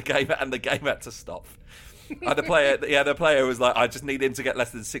and the game had to stop. And the player was like, I just need him to get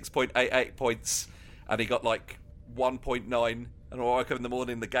less than 6.88 points, and he got like 1.9. And I woke up in the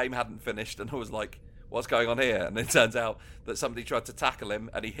morning, the game hadn't finished, and I was like, what's going on here? And it turns out that somebody tried to tackle him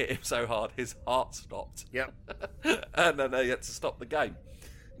and he hit him so hard his heart stopped. Yep. And then they had to stop the game.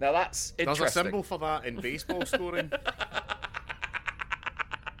 Now that's interesting. There's a symbol for that in baseball scoring.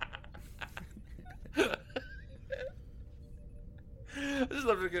 I just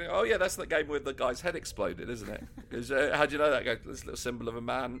love looking. Oh yeah, that's the game where the guy's head exploded, isn't it? Because how do you know that? This little symbol of a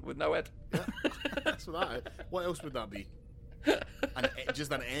man with no head. Yeah. That's what that is. What else would that be?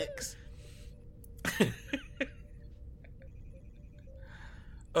 Just an X.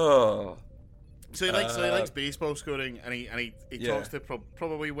 Oh, so he likes baseball scoring, and he talks to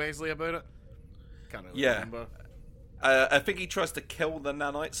probably Wesley about it. Can't really remember. I think he tries to kill the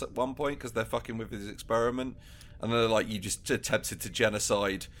nanites at one point because they're fucking with his experiment, and they're like, you just attempted to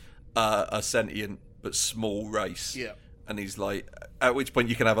genocide a sentient but small race. Yeah. And he's like, at which point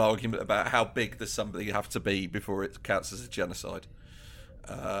you can have an argument about how big does something have to be before it counts as a genocide.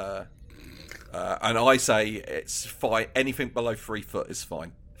 And I say it's fine. Anything below 3 foot is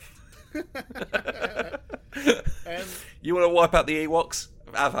fine. You want to wipe out the Ewoks?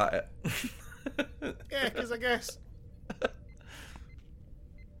 Have at it. Yeah, because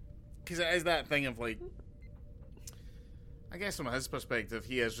it is that thing of like, I guess from his perspective,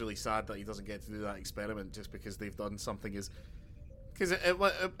 he is really sad that he doesn't get to do that experiment just because they've done something as. Because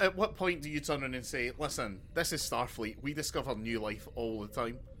at what point do you turn around and say, listen, this is Starfleet, we discover new life all the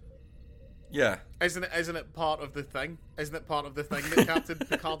time? Yeah. Isn't it part of the thing? Isn't it part of the thing that Captain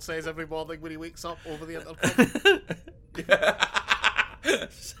Picard says every morning when he wakes up over the intercom?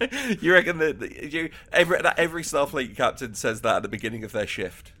 You reckon that every Starfleet captain says that at the beginning of their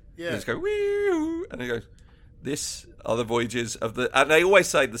shift? Yeah. They just go, wee, and he goes, this are the voyages of the... And they always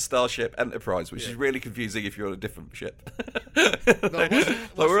say the Starship Enterprise, which is really confusing if you're on a different ship. No,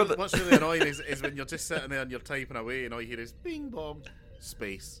 what's really annoying is when you're just sitting there and you're typing away and all you hear is bing bong,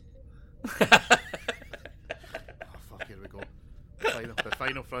 space. Oh, fuck, here we go. The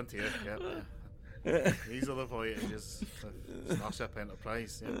final frontier. Yeah. These are the voyages of Starship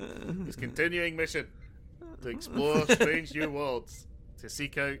Enterprise. Yeah. Its continuing mission to explore strange new worlds, to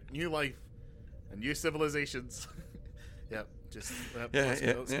seek out new life and new civilizations. Yep, just let's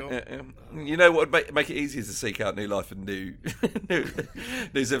go. You know what would make it easier to seek out new life and new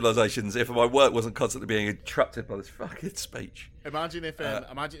civilizations if my work wasn't constantly being interrupted by this fucking speech. Imagine if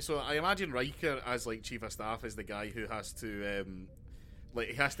I imagine Riker as like chief of staff is the guy who has to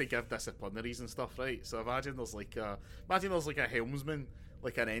he has to give disciplinaries and stuff, right? So imagine there's like a helmsman,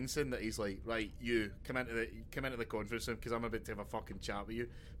 like an ensign that he's like, right, you come into the conference room because I'm about to have a fucking chat with you.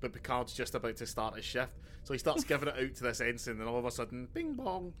 But Picard's just about to start his shift, so he starts giving it out to this ensign, and all of a sudden, bing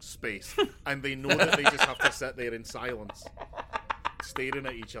bong, space, and they know that they just have to sit there in silence, staring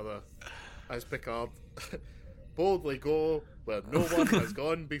at each other, as Picard boldly go where no one has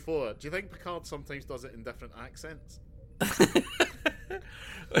gone before. Do you think Picard sometimes does it in different accents?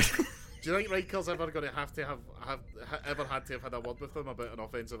 Do you think Riker's ever going to have ever had to have had a word with him about an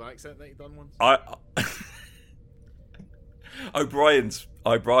offensive accent that he done once? O'Brien's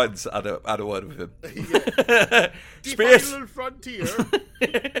had a word with him. The final frontier.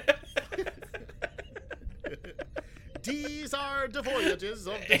 These are the voyages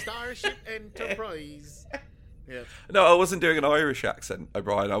of the Starship Enterprise. Yeah. No, I wasn't doing an Irish accent,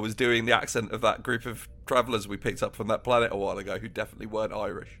 O'Brien. I was doing the accent of that group of travellers we picked up from that planet a while ago who definitely weren't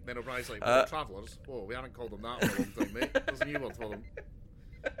Irish. Then O'Brien's like, we're travellers? Whoa, we haven't called them that for a long time, mate. There's a new word for them.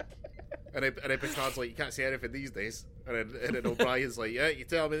 And then Picard's like, you can't say anything these days. And then O'Brien's like, yeah, you're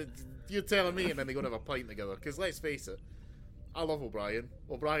telling me. And then they go and have a pint together. Because let's face it, I love O'Brien.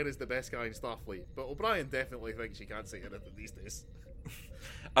 O'Brien is the best guy in Starfleet. But O'Brien definitely thinks you can't say anything these days.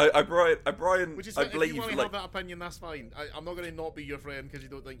 O'Brien, Which is I if believe, you want to have that opinion, that's fine. I'm not going to not be your friend because you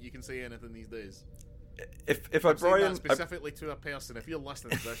don't think you can say anything these days. If I'm saying O'Brien that specifically to a person, if you're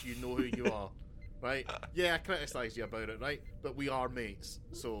listening to this, you know who you are, right? Yeah, I criticised you about it, right? But we are mates,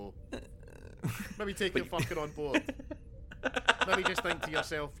 so maybe take it fucking on board. Maybe just think to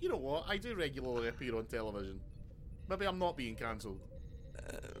yourself, you know what? I do regularly appear on television. Maybe I'm not being cancelled.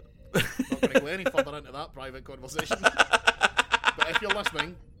 Not going to go any further into that private conversation. But if you're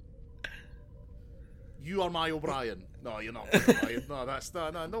listening, you are my O'Brien. No, you're not my O'Brien.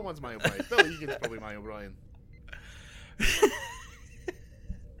 No, no one's my O'Brien. Billy Egan's probably my O'Brien.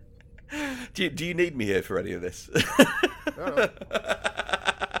 Do you need me here for any of this? No.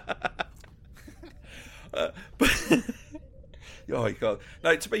 Oh my god!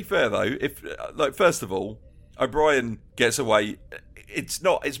 No, to be fair though, if first of all, O'Brien gets away. It's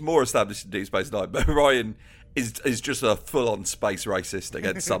more established in Deep Space Nine, but O'Brien is just a full-on space racist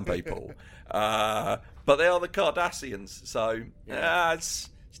against some people. But they are the Cardassians, so it's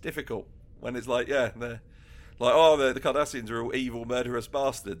difficult when it's like, they're like, the Cardassians are all evil, murderous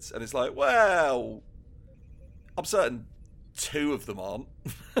bastards, and it's like, well, I'm certain two of them aren't.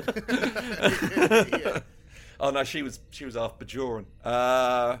 Yeah. Oh no, she was half Bajoran.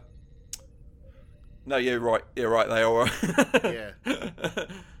 No, you're right. They are. Yeah.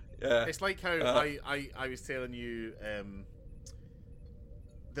 Yeah. It's like how I was telling you.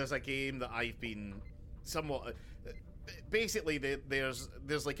 There's a game that I've been somewhat. Basically, there's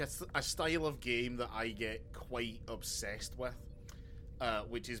like a style of game that I get quite obsessed with,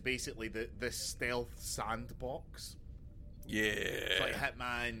 which is basically the stealth sandbox. Yeah. It's like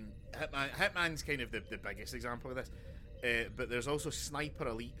Hitman. Hitman's kind of the biggest example of this. But there's also Sniper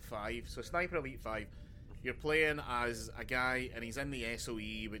Elite 5. So Sniper Elite 5 you're playing as a guy, and he's in the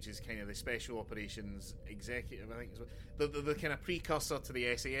SOE, which is kind of the Special Operations Executive. I think the kind of precursor to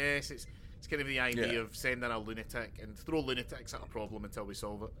the SAS. It's kind of the idea of sending a lunatic and throw lunatics at a problem until we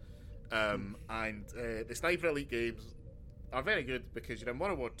solve it. And the Sniper Elite games are very good because you're in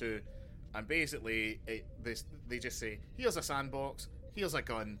World War II, and basically they just say, here's a sandbox, here's a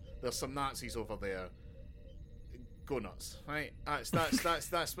gun, there's some Nazis over there, go nuts, right? That's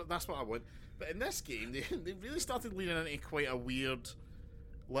what I want. But in this game, they really started leaning into quite a weird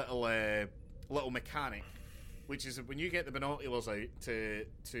little mechanic, which is when you get the binoculars out to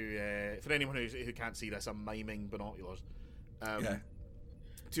for anyone who can't see this, I'm miming binoculars.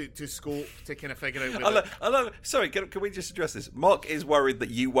 To scope, to kind of figure out I love sorry, can we just address this? Mark is worried that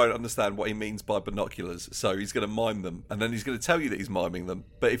you won't understand what he means by binoculars, so he's going to mime them, and then he's going to tell you that he's miming them.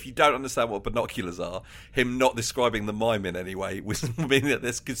 But if you don't understand what binoculars are, him not describing the mime in any way would mean that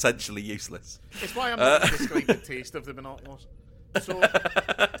that's essentially useless. It's why I'm not going to describe the taste of the binoculars. So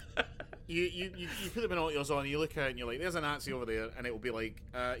you put the binoculars on, you look out, and you're like, there's a Nazi over there, and it will be like,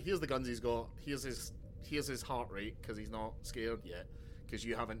 here's the guns he's got, here's his heart rate, because he's not scared yet, because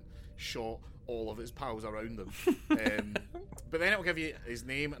you haven't shot all of his pals around him. But then it'll give you his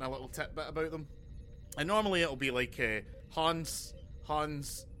name and a little tidbit about them. And normally it'll be like Hans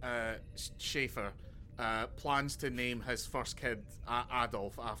Schaefer plans to name his first kid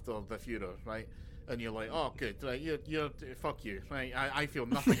Adolf after the Führer, right? And you're like, oh, good, right? You're fuck you, right? I feel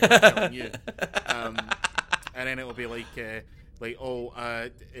nothing about killing you. And then it'll be like he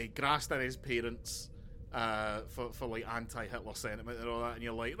grassed at his parents. For like anti-Hitler sentiment and all that, and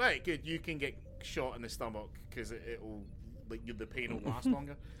you're like, right, good, you can get shot in the stomach because it'll like the pain will last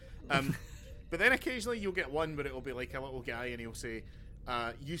longer. But then occasionally you'll get one where it'll be like a little guy and he'll say,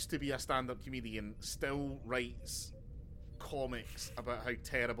 used to be a stand-up comedian, still writes comics about how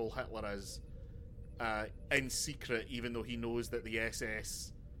terrible Hitler is in secret, even though he knows that the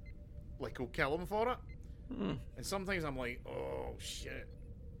SS like will kill him for it. And sometimes I'm like, oh shit,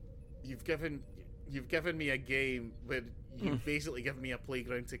 you've given me a game where you've basically given me a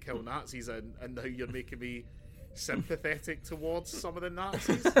playground to kill Nazis in, and now you're making me sympathetic towards some of the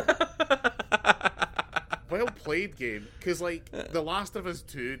Nazis. Well played, game. Because, like, The Last of Us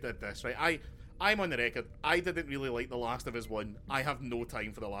 2 did this, right? I'm on the record. I didn't really like The Last of Us 1. I have no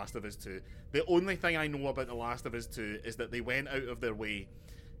time for The Last of Us 2. The only thing I know about The Last of Us 2 is that they went out of their way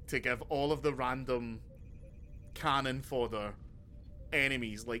to give all of the random cannon fodder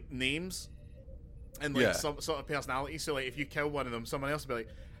enemies, like, names and like some sort of personality. So like if you kill one of them, someone else will be like,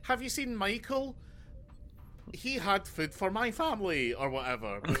 have you seen Michael? He had food for my family or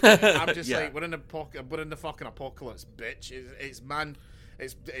whatever. But I'm just like, we're in the fucking apocalypse, bitch. It's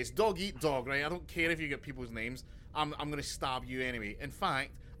dog eat dog, right? I don't care if you get people's names. I'm gonna stab you anyway. In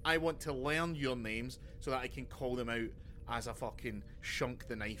fact, I want to learn your names so that I can call them out as I fucking shunk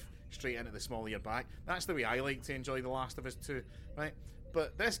the knife straight into the small of your back. That's the way I like to enjoy The Last of Us 2, right?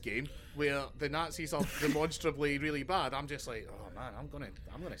 But this game, where the Nazis are demonstrably really bad, I'm just like, oh man, I'm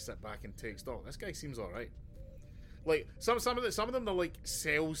gonna sit back and take stock. This guy seems alright. Like some of them, they're like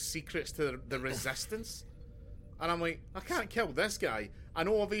sell secrets to the resistance, and I'm like, I can't kill this guy. I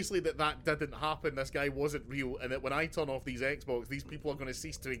know obviously that didn't happen. This guy wasn't real, and that when I turn off these Xbox, these people are going to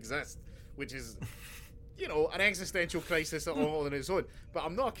cease to exist, which is, you know, an existential crisis all on its own. But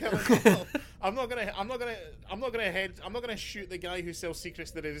I'm not killing. I'm not gonna shoot the guy who sells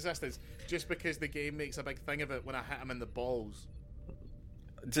secrets to the resistance just because the game makes a big thing of it when I hit him in the balls.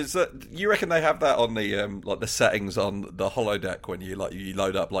 Does you reckon they have that on the like the settings on the holodeck when you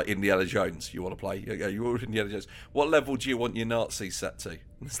load up like Indiana Jones? You want to play? You want Indiana Jones. What level do you want your Nazis set to?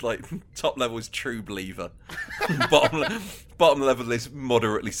 It's like top level is true believer, bottom level is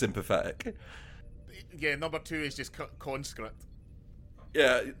moderately sympathetic. Yeah, number 2 is just conscript.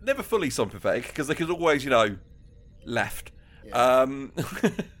 Yeah, never fully sympathetic because they could always, left. Yeah.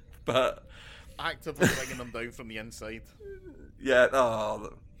 But actively bringing them down from the inside. Yeah.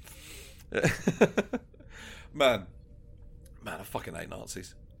 Oh, man, I fucking hate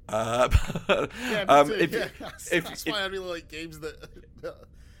Nazis. Yeah, me too. That's why I really like games that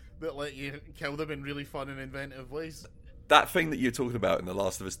let you kill them in really fun and inventive ways. That thing that you're talking about in The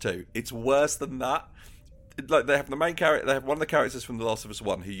Last of Us 2, it's worse than that. Like they have the main character, they have one of the characters from The Last of Us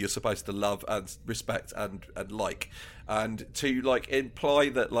 1 who you're supposed to love and respect and like, and to like imply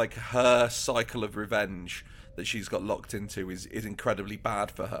that like her cycle of revenge that she's got locked into is incredibly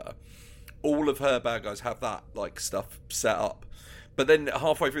bad for her. All of her bad guys have that like stuff set up. But then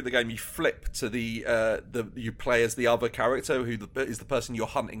halfway through the game, you flip to you play as the other character who is the person you're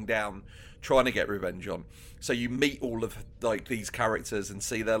hunting down, trying to get revenge on. So you meet all of like these characters and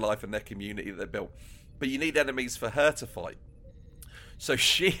see their life and their community that they built. but you need enemies for her to fight. So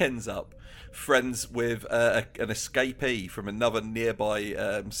she ends up friends with an escapee from another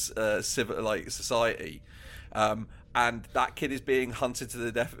nearby society, and that kid is being hunted to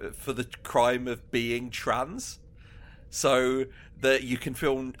the death for the crime of being trans. So that you can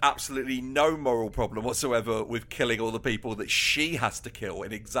feel absolutely no moral problem whatsoever with killing all the people that she has to kill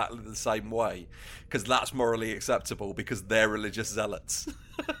in exactly the same way, because that's morally acceptable because they're religious zealots.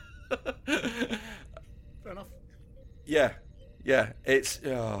 Fair enough. Yeah, it's...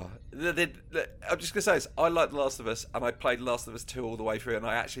 I'm just going to say this. I like The Last of Us, and I played The Last of Us 2 all the way through, and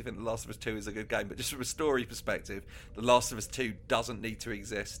I actually think The Last of Us 2 is a good game, but just from a story perspective, The Last of Us 2 doesn't need to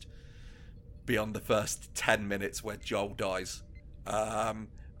exist beyond the first 10 minutes where Joel dies. And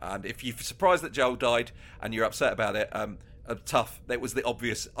if you're surprised that Joel died and you're upset about it, tough. That was the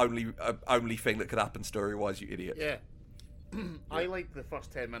obvious only thing that could happen story-wise, you idiot. Yeah. I liked the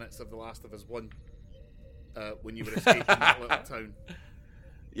first 10 minutes of The Last of Us 1 when you were escaping that little town.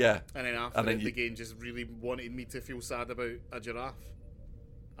 Yeah. And then after the game just really wanted me to feel sad about a giraffe.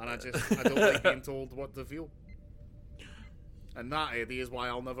 And I don't like being told what to feel. And that, Eddie, is why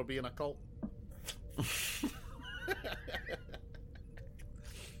I'll never be in a cult.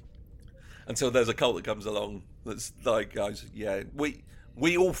 Until there's a cult that comes along that's like, guys, yeah,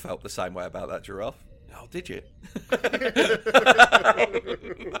 we all felt the same way about that giraffe. Oh, did you?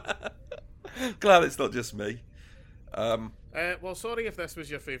 Glad it's not just me. Well, sorry if this was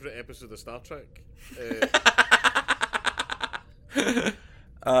your favourite episode of Star Trek.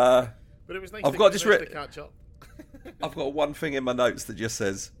 But it was nice to catch up. I've got one thing in my notes that just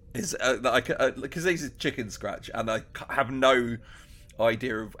says is that I because these are chicken scratch and I have no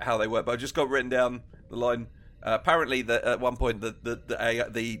idea of how they work, but I just got written down the line. Apparently, that at one point the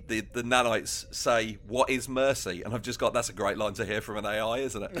nanites say, "What is mercy?" And I've just got, that's a great line to hear from an AI,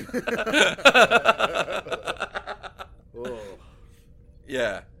 isn't it? Oh.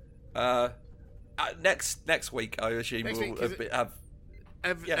 Yeah. Next week, I assume we'll have.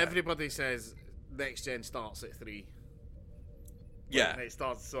 Everybody says next gen starts at 3. Yeah, it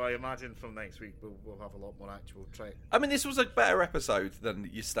starts. So I imagine from next week we'll have a lot more actual Trek. I mean, this was a better episode than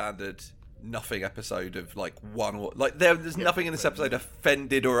your standard nothing episode of like one or like there's nothing in this episode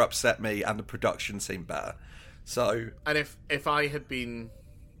offended or upset me, and the production seemed better. So, and if I had been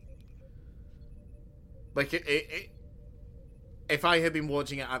like if I had been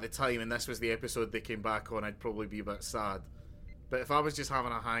watching it at the time and this was the episode they came back on, I'd probably be a bit sad. But if I was just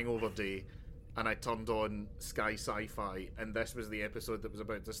having a hangover day and I turned on Sky Sci-Fi and this was the episode that was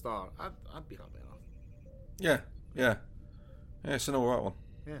about to start, I'd be happy enough. Yeah, it's an alright one.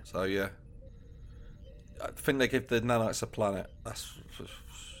 Yeah. So yeah, I think they give the nanites a planet. That's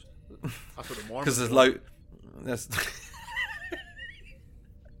what the Mormons because there's do.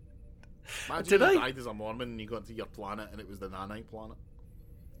 Imagine Did you I? died as a Mormon and you got to your planet and it was the nanite planet.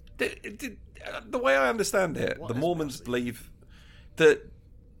 The way I understand it, What the is Mormons mercy? believe that.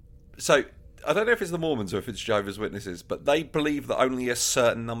 So I don't know if it's the Mormons or if it's Jehovah's Witnesses, but they believe that only a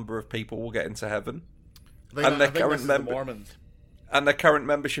certain number of people will get into heaven, I think this is the Mormons. and their current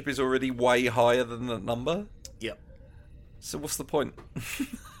membership is already way higher than that number. Yep. So what's the point?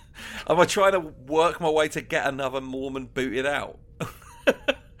 Am I trying to work my way to get another Mormon booted out?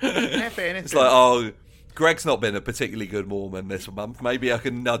 If anything, It's like, oh, Greg's not been a particularly good Mormon this month. Maybe I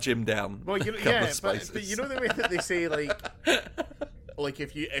can nudge him down. well, you know, a couple yeah, of spaces. but you know the way that they say like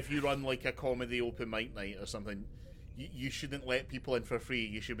if you run like a comedy open mic night or something, you shouldn't let people in for free.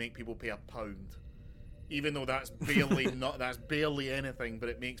 You should make people pay £1, even though that's barely anything, but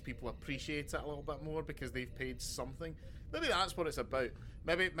it makes people appreciate it a little bit more because they've paid something. Maybe that's what it's about.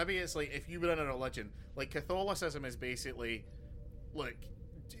 Maybe it's like if you were in a religion, like Catholicism is basically, look,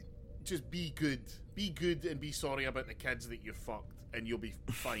 just be good, and be sorry about the kids that you fucked, and you'll be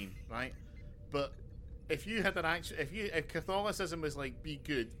fine, right? But if you had if Catholicism was like, be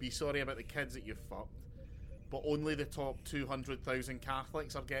good, be sorry about the kids that you fucked, but only the top 200,000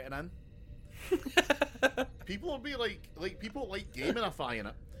 Catholics are getting in, people will be like people like gamifying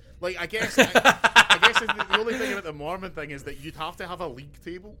it. Like I guess the only thing about the Mormon thing is that you'd have to have a league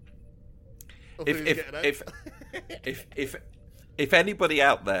table. Of who's getting in. If anybody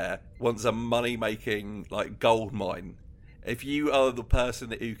out there wants a money-making like gold mine, if you are the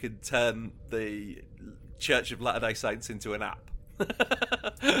person who can turn the Church of Latter-day Saints into an app,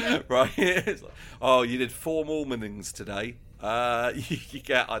 right? It's like, oh, you did 4 Mormonings today. You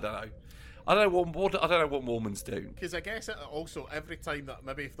get, I don't know what Mormons do. Because I guess also every time that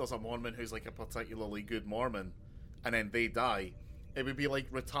maybe if there's a Mormon who's like a particularly good Mormon, and then they die, it would be like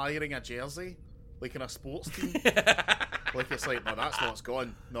retiring a jersey. like in a sports team. Like, it's like, no, that slot's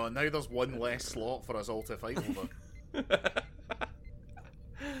gone. No, now there's one less slot for us all to fight over.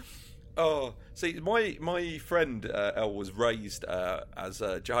 Oh, see, my friend Elle was raised as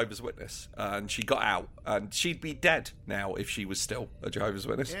a Jehovah's Witness, and she got out, and she'd be dead now if she was still a Jehovah's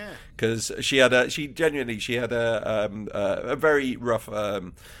Witness. Yeah. Because she had a very rough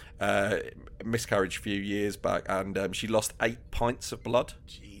miscarriage a few years back, and she lost 8 pints of blood.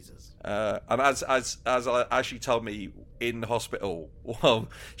 Jesus. And as she told me in hospital, while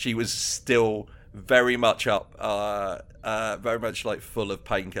she was still very much up, very much like full of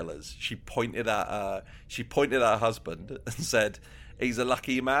painkillers, she pointed at her husband and said, "He's a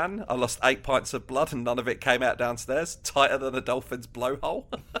lucky man. I lost 8 pints of blood and none of it came out downstairs. Tighter than a dolphin's blowhole."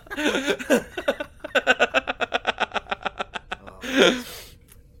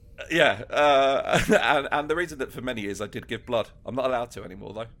 Yeah, and the reason that for many years I did give blood, I'm not allowed to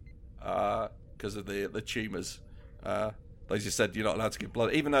anymore though, because of the tumours. They just said you're not allowed to give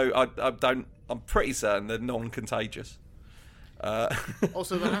blood, even though I'm pretty certain they're non-contagious.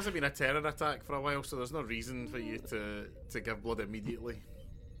 Also, there hasn't been a terror attack for a while, so there's no reason for you to give blood immediately.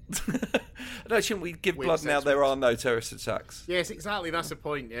 No, shouldn't we give Wait blood 6 now? There weeks. are no terrorist attacks. Yes, exactly. That's the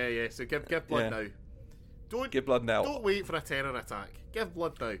point. Yeah. So give blood now. Don't Give blood now. Don't wait for a terror attack. Give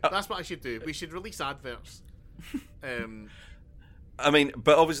blood now. That's what I should do. We should release adverts. I mean,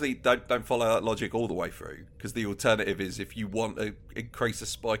 but obviously don't follow that logic all the way through, because the alternative is, if you want to increase a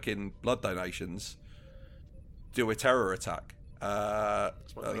spike in blood donations, do a terror attack.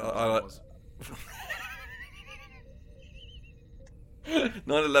 That's what 9/11 was.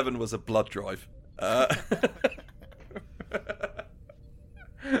 9/11 was a blood drive.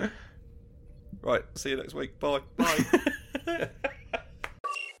 Right, see you next week. Bye. Bye.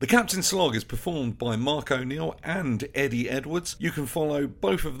 The Captain Slog is performed by Mark O'Neill and Eddie Edwards. You can follow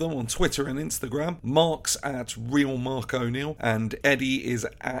both of them on Twitter and Instagram. Mark's at Real Mark O'Neill and Eddie is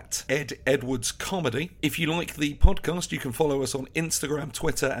at Ed Edwards Comedy. If you like the podcast, you can follow us on Instagram,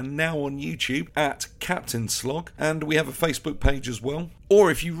 Twitter, and now on YouTube at Captain Slog. And we have a Facebook page as well. Or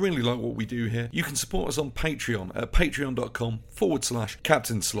if you really like what we do here, you can support us on Patreon at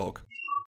patreon.com/Captain Slog.